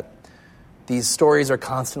 is that these stories are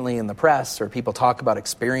constantly in the press, or people talk about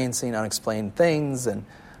experiencing unexplained things,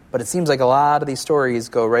 but it seems like a lot of these stories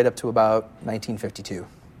go right up to about 1952.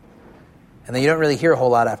 And then you don't really hear a whole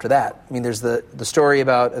lot after that. I mean, there's the story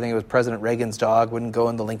about, I think it was President Reagan's dog wouldn't go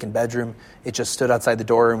in the Lincoln bedroom. It just stood outside the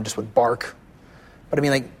door and just would bark. But I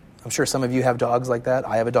mean, I'm sure some of you have dogs like that.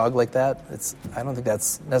 I have a dog like that. I don't think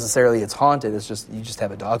that's necessarily it's haunted. It's just, you just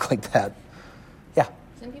have a dog like that. Yeah?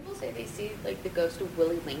 Some people say they see, the ghost of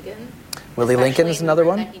Willie Lincoln. Willie Lincoln is another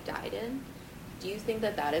one? That he died in. Do you think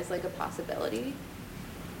that is, a possibility?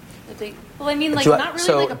 Well, I mean, not really a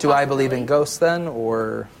possibility. Do I believe in ghosts then,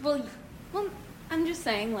 or? Well, I'm just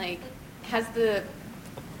saying, has the...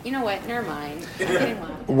 You know what? Never mind.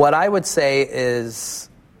 What I would say is,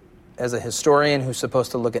 as a historian who's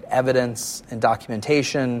supposed to look at evidence and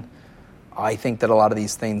documentation, I think that a lot of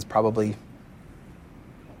these things probably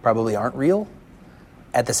aren't real.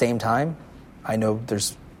 At the same time, I know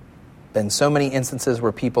there's been so many instances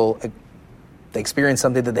where people, they experience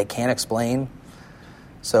something that they can't explain.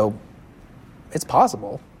 So it's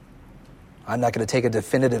possible. I'm not going to take a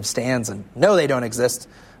definitive stance and no, they don't exist.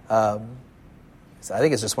 So I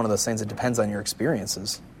think it's just one of those things that depends on your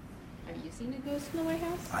experiences. Have you seen a ghost in the White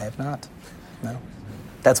House? I have not. No.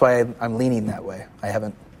 That's why I'm leaning that way. I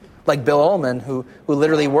haven't. Like Bill Ullman, who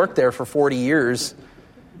literally worked there for 40 years,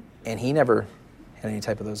 and he never had any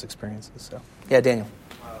type of those experiences. So, yeah, Daniel.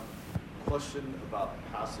 Question about the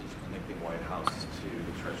passage connecting White House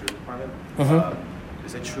to the Treasury Department. Mm-hmm.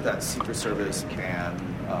 Is it true that Secret Service can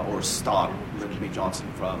or stop Lyndon B.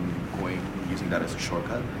 Johnson from using that as a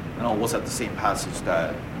shortcut? And was that the same passage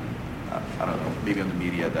that I don't know, maybe on the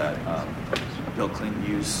media that Bill Clinton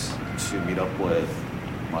used to meet up with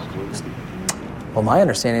Monica Lewinsky? Well, my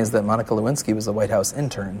understanding is that Monica Lewinsky was a White House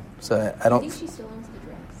intern, so I don't. I think she still owns the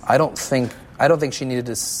dress. I don't think she needed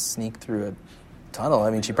to sneak through a tunnel. I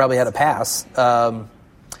mean, she probably had a pass.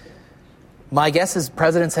 My guess is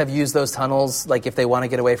presidents have used those tunnels, like if they want to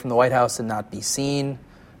get away from the White House and not be seen.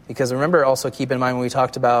 Because remember, also keep in mind when we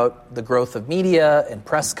talked about the growth of media and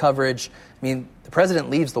press coverage, I mean, the president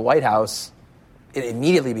leaves the White House, it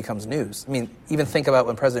immediately becomes news. I mean, even think about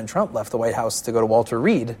when President Trump left the White House to go to Walter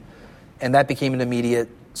Reed, and that became an immediate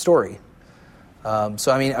story.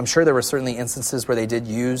 So, I mean, I'm sure there were certainly instances where they did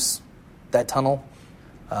use that tunnel,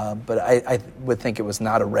 but I would think it was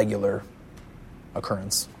not a regular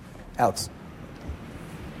occurrence. Alex.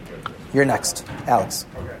 You're next. Alex.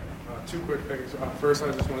 Okay. Two quick things. First,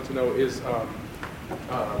 I just wanted to know, is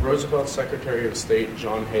Roosevelt's Secretary of State,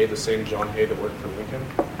 John Hay, the same John Hay that worked for Lincoln?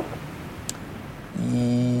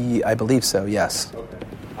 I believe so, yes. Okay.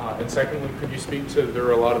 And secondly, could you speak to, there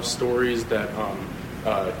are a lot of stories that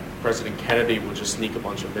President Kennedy would just sneak a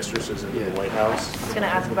bunch of mistresses into the White House. I was going to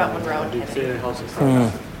ask about Monroe and Kennedy.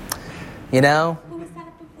 You know,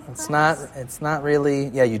 it's not really,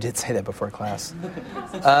 yeah, you did say that before class.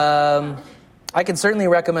 I can certainly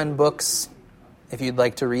recommend books if you'd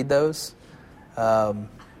like to read those.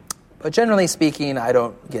 But generally speaking, I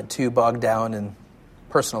don't get too bogged down in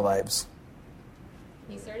personal lives.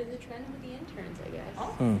 He started the trend with the interns, I guess.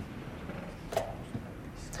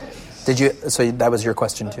 Did you? So that was your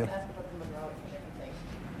question too?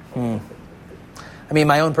 I mean,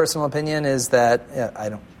 my own personal opinion is that I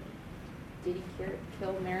don't. Did he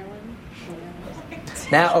kill Marilyn?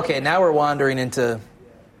 Now we're wandering into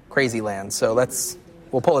crazy land. So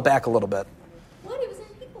we'll pull it back a little bit. What? It was in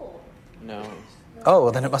People. No. Oh,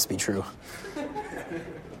 well, then it must be true.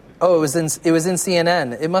 Oh, it was in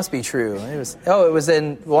CNN. It must be true. It was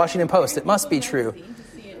in Washington Post. It must be true.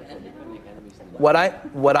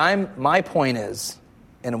 My point is,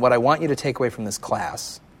 and what I want you to take away from this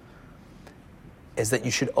class, is that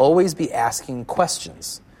you should always be asking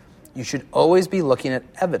questions. You should always be looking at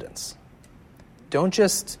evidence. Don't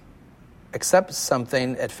just accept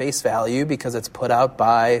something at face value because it's put out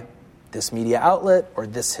by this media outlet or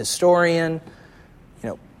this historian.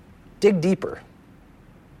 Dig deeper.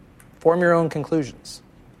 Form your own conclusions.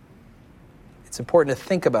 It's important to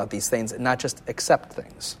think about these things and not just accept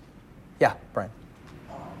things. Yeah, Brian.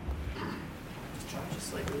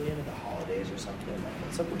 Just like really into the holidays or something.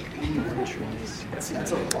 What's up with trees?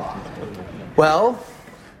 That's a lot. Well,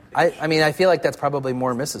 I feel like that's probably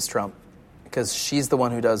more Mrs. Trump because she's the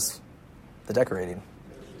one who does the decorating.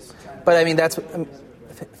 But I mean, that's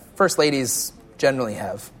first ladies generally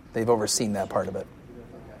have. They've overseen that part of it.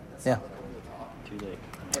 Yeah. Too late.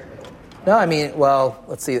 No, I mean, well,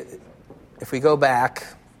 let's see. If we go back,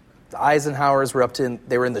 the Eisenhowers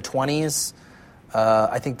they were in the 20s.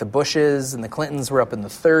 I think the Bushes and the Clintons were up in the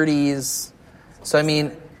 30s. So, I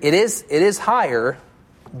mean, it is higher,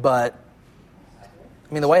 but,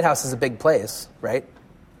 I mean, the White House is a big place, right?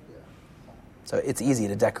 So it's easy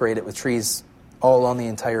to decorate it with trees all along the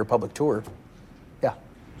entire public tour. Yeah.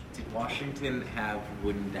 Did Washington have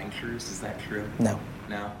wooden dentures? Is that true? No.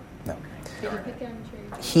 No? No. Did he pick on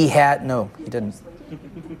trees? He didn't.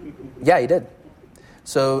 Yeah, he did.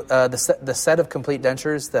 So the set of complete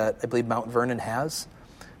dentures that I believe Mount Vernon has,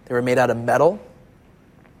 they were made out of metal,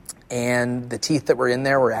 and the teeth that were in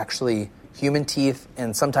there were actually human teeth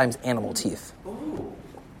and sometimes animal teeth. Ooh.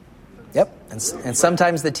 Yep, and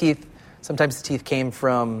sometimes the teeth came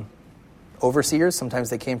from overseers. Sometimes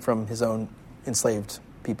they came from his own enslaved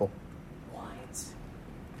people. What?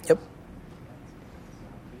 Yep.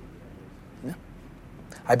 Yeah.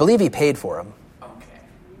 I believe he paid for them. Okay.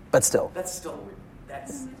 But still. That's the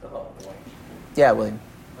whole point. Yeah, William.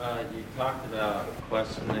 You talked about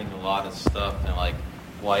questioning a lot of stuff and like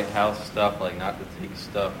White House stuff, like not to take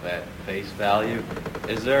stuff at face value.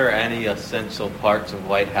 Is there any essential parts of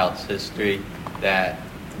White House history that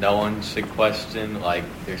no one should question? Like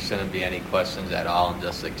there shouldn't be any questions at all and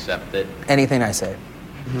just accept it? Anything I say.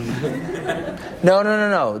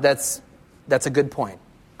 No. That's a good point.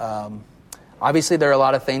 Obviously, there are a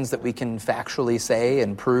lot of things that we can factually say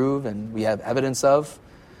and prove, and we have evidence of.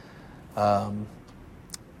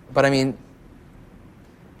 But I mean,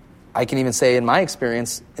 I can even say in my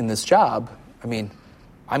experience in this job, I mean,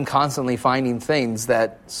 I'm constantly finding things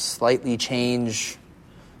that slightly change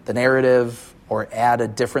the narrative or add a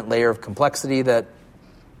different layer of complexity that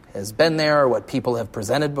has been there or what people have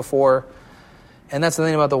presented before. And that's the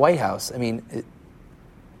thing about the White House. I mean,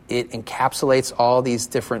 it encapsulates all these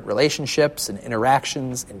different relationships and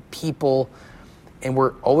interactions and people. And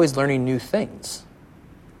we're always learning new things.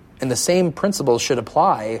 And the same principles should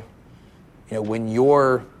apply, when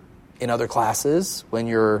you're in other classes, when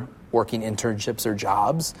you're working internships or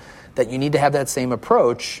jobs, that you need to have that same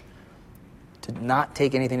approach to not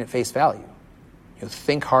take anything at face value.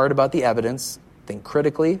 Think hard about the evidence, think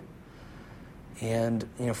critically, and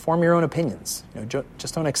form your own opinions.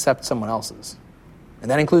 Just don't accept someone else's.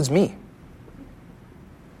 And that includes me.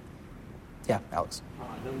 Yeah, Alex.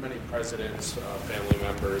 I know many presidents, family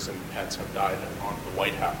members, and pets have died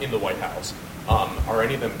in the White House. Are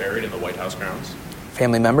any of them buried in the White House grounds?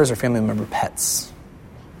 Family members or family member pets?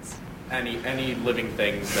 Any living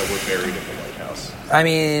things that were buried in the White House? I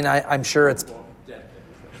mean, I'm sure it's...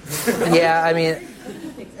 Yeah, I mean...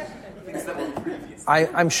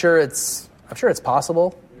 I'm sure it's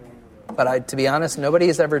possible, but to be honest, nobody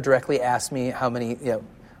has ever directly asked me how many,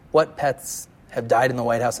 what pets have died in the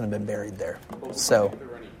White House and have been buried there. So, are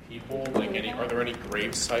there any people, are there any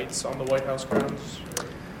grave sites on the White House grounds?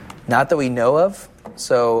 Not that we know of.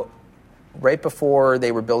 So, right before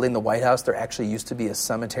they were building the White House, there actually used to be a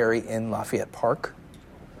cemetery in Lafayette Park,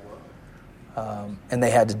 and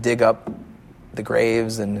they had to dig up the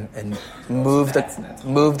graves and move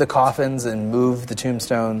the coffins and move the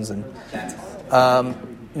tombstones. And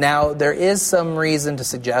now there is some reason to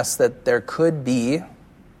suggest that there could be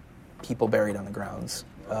people buried on the grounds.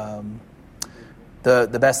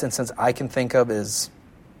 The best instance I can think of is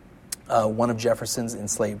one of Jefferson's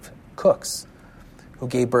enslaved cooks, who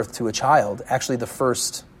gave birth to a child. Actually,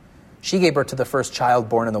 she gave birth to the first child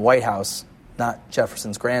born in the White House, not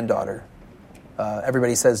Jefferson's granddaughter.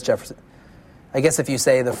 Everybody says Jefferson. I guess if you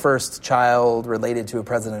say the first child related to a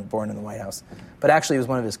president born in the White House. But actually it was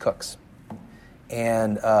one of his cooks.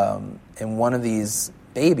 And one of these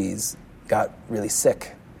babies got really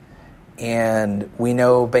sick. And we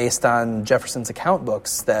know based on Jefferson's account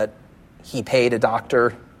books that he paid a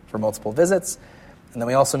doctor for multiple visits. And then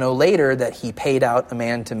we also know later that he paid out a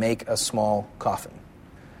man to make a small coffin.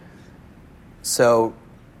 So,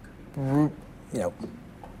 I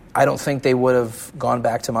don't think they would have gone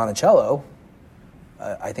back to Monticello.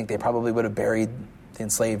 I think they probably would have buried the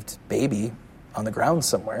enslaved baby on the ground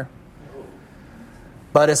somewhere.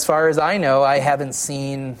 But as far as I know, I haven't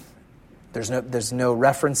seen, there's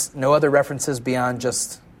no other references beyond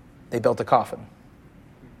just they built a coffin.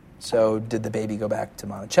 So did the baby go back to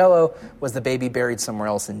Monticello? Was the baby buried somewhere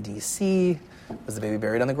else in D.C.? Was the baby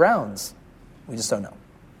buried on the grounds? We just don't know.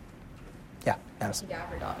 Yeah, Madison.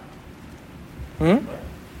 Cadaver dog. Hmm?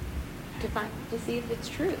 To see if it's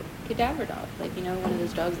true. Cadaver dog. One of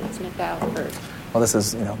those dogs that sniffed out first. Well, this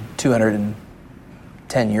is,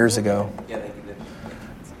 210 years ago.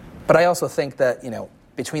 But I also think that,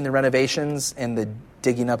 between the renovations and the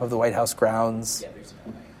digging up of the White House grounds,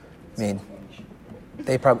 they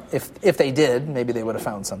probably, if they did, maybe they would have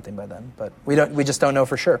found something by then. But we just don't know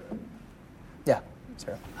for sure. Yeah,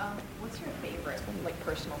 Sarah. What's your favorite,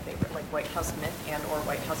 personal favorite, White House myth and or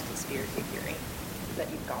White House conspiracy theory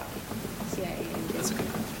that you've got? CIA. That's a good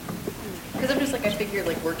question. Because I'm just I figure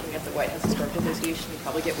working at the White House Historical Association, you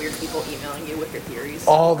probably get weird people emailing you with your theories.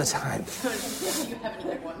 All the time. Do you have any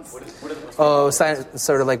good ones? Sort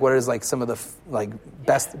of what is some of the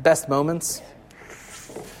best moments?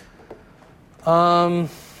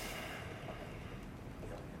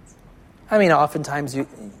 Oftentimes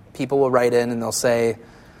people will write in and they'll say,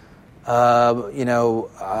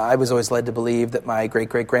 I was always led to believe that my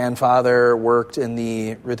great-great-grandfather worked in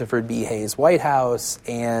the Rutherford B. Hayes White House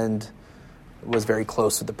and was very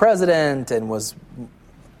close with the president and was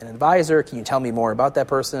an advisor. Can you tell me more about that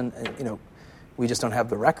person? And, we just don't have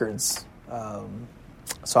the records.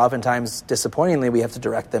 So oftentimes, disappointingly, we have to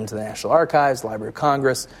direct them to the National Archives, Library of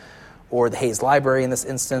Congress, or the Hayes Library in this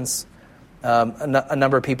instance. A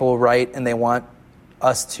number of people write and they want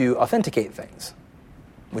us to authenticate things,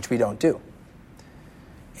 which we don't do.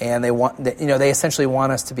 And they essentially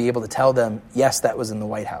want us to be able to tell them, yes, that was in the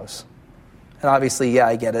White House. And obviously,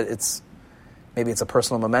 I get it. Maybe it's a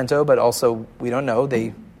personal memento, but also we don't know.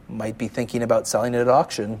 They might be thinking about selling it at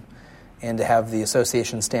auction, and to have the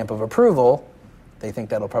association stamp of approval, they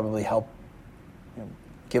think that'll probably help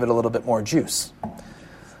give it a little bit more juice.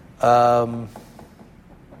 Those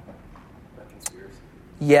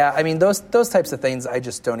types of things I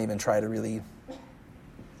just don't even try to really,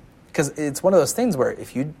 because it's one of those things where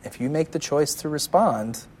if you make the choice to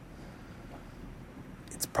respond,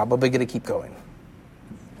 it's probably going to keep going.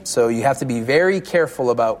 So you have to be very careful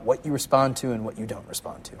about what you respond to and what you don't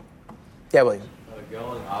respond to. Yeah, William.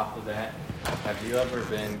 Going off of that, have you ever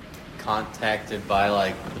been contacted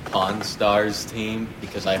by the Pawn Stars team?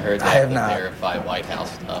 Because I heard they have to verify White House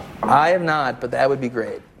stuff. I have not, but that would be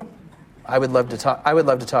great. I would love to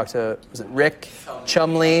talk to, was it Rick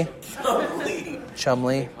Chumley?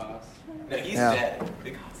 Chumley. No, he's Yeah. dead.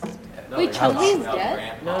 Big Hoss is dead. Wait, Chumley's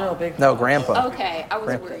dead? No, Big No, Grandpa. Okay, I was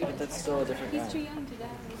Grandpa. worried. But that's still a different He's guy. too young to die.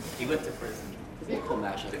 He went to prison. It's a cool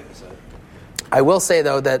mashup episode. I will say,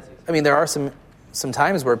 though, that, I mean, there are some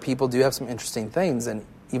times where people do have some interesting things, and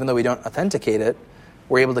even though we don't authenticate it,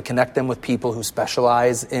 we're able to connect them with people who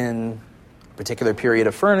specialize in a particular period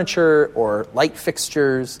of furniture or light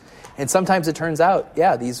fixtures, and sometimes it turns out,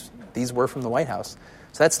 yeah, these were from the White House.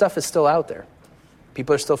 So that stuff is still out there.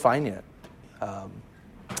 People are still finding it.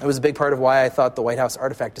 It was a big part of why I thought the White House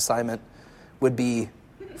artifact assignment would be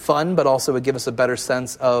fun, but also would give us a better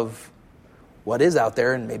sense of what is out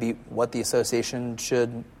there and maybe what the association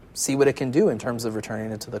should see what it can do in terms of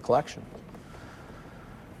returning it to the collection.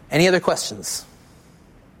 Any other questions?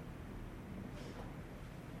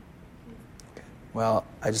 Okay. Well,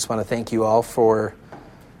 I just want to thank you all for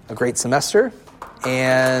a great semester,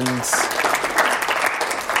 and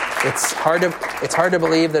it's hard to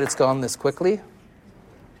believe that it's gone this quickly,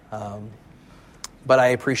 but I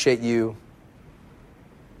appreciate you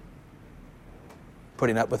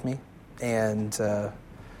putting up with me, and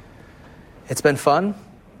it's been fun.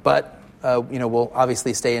 But we'll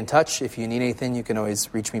obviously stay in touch. If you need anything, you can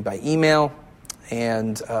always reach me by email,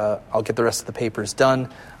 and I'll get the rest of the papers done.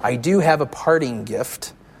 I do have a parting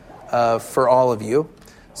gift for all of you.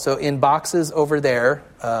 So in boxes over there,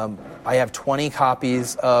 I have 20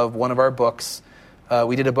 copies of one of our books.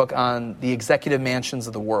 We did a book on the executive mansions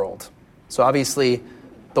of the world. So obviously,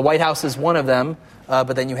 the White House is one of them,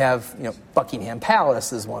 but then you have, Buckingham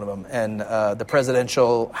Palace is one of them, and the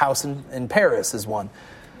presidential house in Paris is one.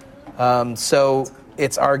 So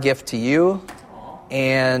it's our gift to you,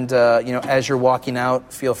 and as you're walking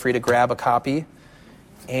out, feel free to grab a copy,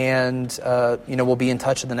 and we'll be in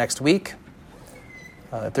touch in the next week.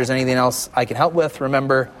 If there's anything else I can help with,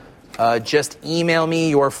 remember, just email me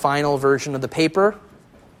your final version of the paper,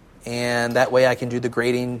 and that way I can do the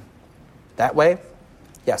grading that way.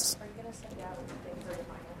 Yes? Are you going to send out things for the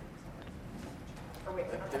final? Or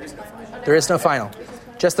wait, There is no final. There is no final,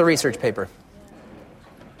 just the research paper.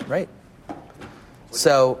 Right.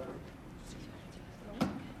 So,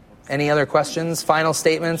 any other questions, final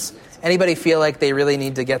statements? Anybody feel like they really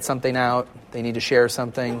need to get something out? They need to share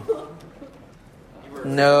something?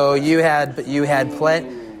 No, you had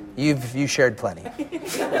plenty. You shared plenty.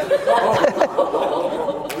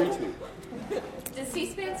 Does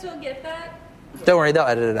C-SPAN still get that? Don't worry, they'll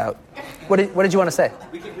edit it out. What did you want to say?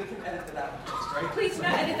 We can edit it out. Right? Please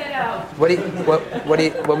not edit that out.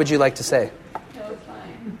 What would you like to say? No, it's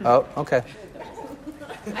fine. Oh, okay.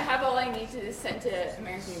 I have all I need to send to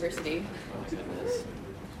American University.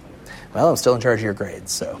 Well, I'm still in charge of your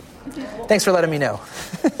grades, so thanks for letting me know.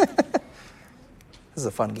 This is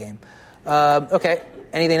a fun game. Okay,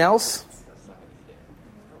 anything else?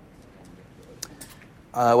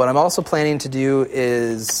 What I'm also planning to do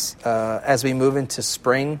is, as we move into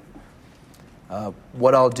spring,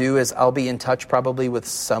 what I'll do is I'll be in touch probably with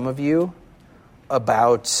some of you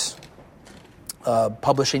about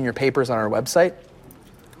publishing your papers on our website.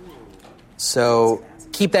 So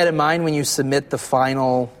keep that in mind when you submit the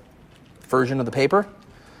final version of the paper.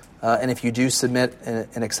 And if you do submit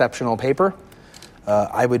an exceptional paper,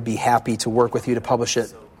 I would be happy to work with you to publish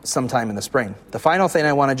it sometime in the spring. The final thing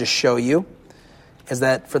I want to just show you is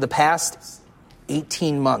that for the past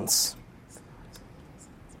 18 months,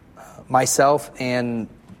 myself and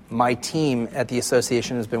my team at the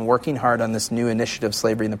association has been working hard on this new initiative,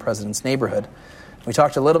 Slavery in the President's Neighborhood. We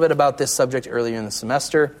talked a little bit about this subject earlier in the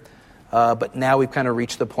semester, but now we've kind of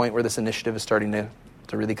reached the point where this initiative is starting to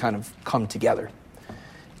really kind of come together.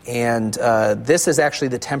 And this is actually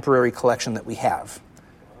the temporary collection that we have.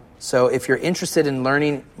 So if you're interested in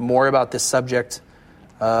learning more about this subject,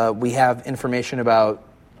 we have information about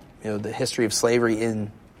the history of slavery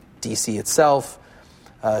in D.C. itself,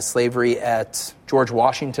 slavery at George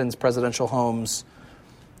Washington's presidential homes,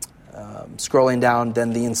 scrolling down,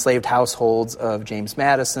 then the enslaved households of James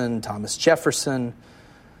Madison, Thomas Jefferson.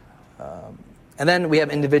 And then we have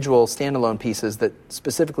individual standalone pieces that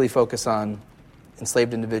specifically focus on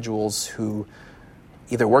enslaved individuals who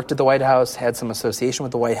either worked at the White House, had some association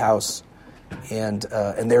with the White House, and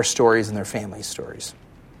their stories and their family stories.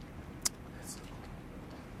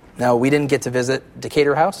 Now, we didn't get to visit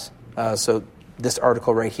Decatur House, so this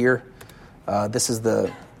article right here, this is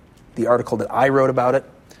the article that I wrote about it.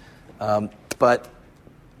 But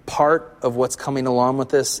part of what's coming along with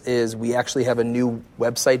this is we actually have a new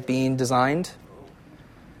website being designed,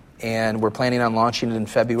 and we're planning on launching it in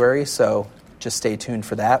February, so just stay tuned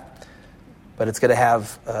for that. but it's going to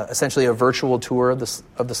have essentially a virtual tour of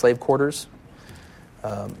the slave quarters.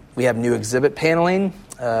 We have new exhibit paneling.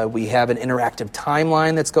 We have an interactive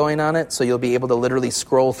timeline that's going on it, so you'll be able to literally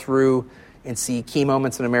scroll through and see key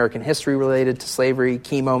moments in American history related to slavery,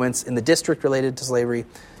 key moments in the district related to slavery,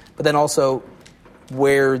 but then also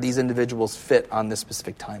where these individuals fit on this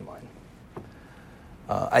specific timeline.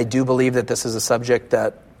 I do believe that this is a subject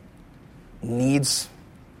that needs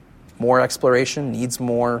more exploration, needs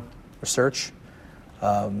more research.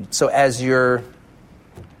 So as you're,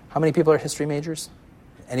 how many people are history majors?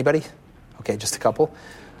 Anybody? Okay, just a couple.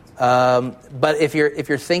 But if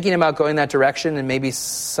you're thinking about going that direction, and maybe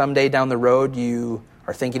someday down the road you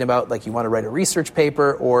are thinking about, like, you want to write a research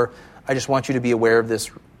paper, or I just want you to be aware of this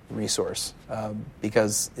resource,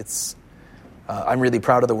 because it's. I'm really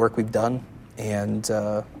proud of the work we've done, and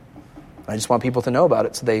I just want people to know about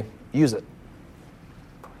it so they use it.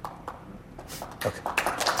 Okay.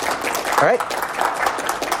 All right.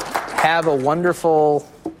 Have a wonderful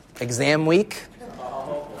exam week.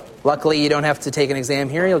 Luckily, you don't have to take an exam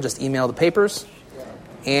here. You'll just email the papers.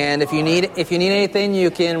 And if you need anything,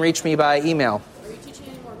 you can reach me by email.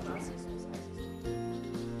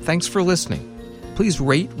 Thanks for listening. Please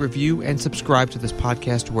rate, review, and subscribe to this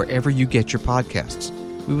podcast wherever you get your podcasts.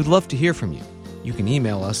 We would love to hear from you. You can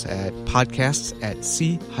email us at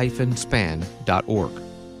podcasts@c-span.org.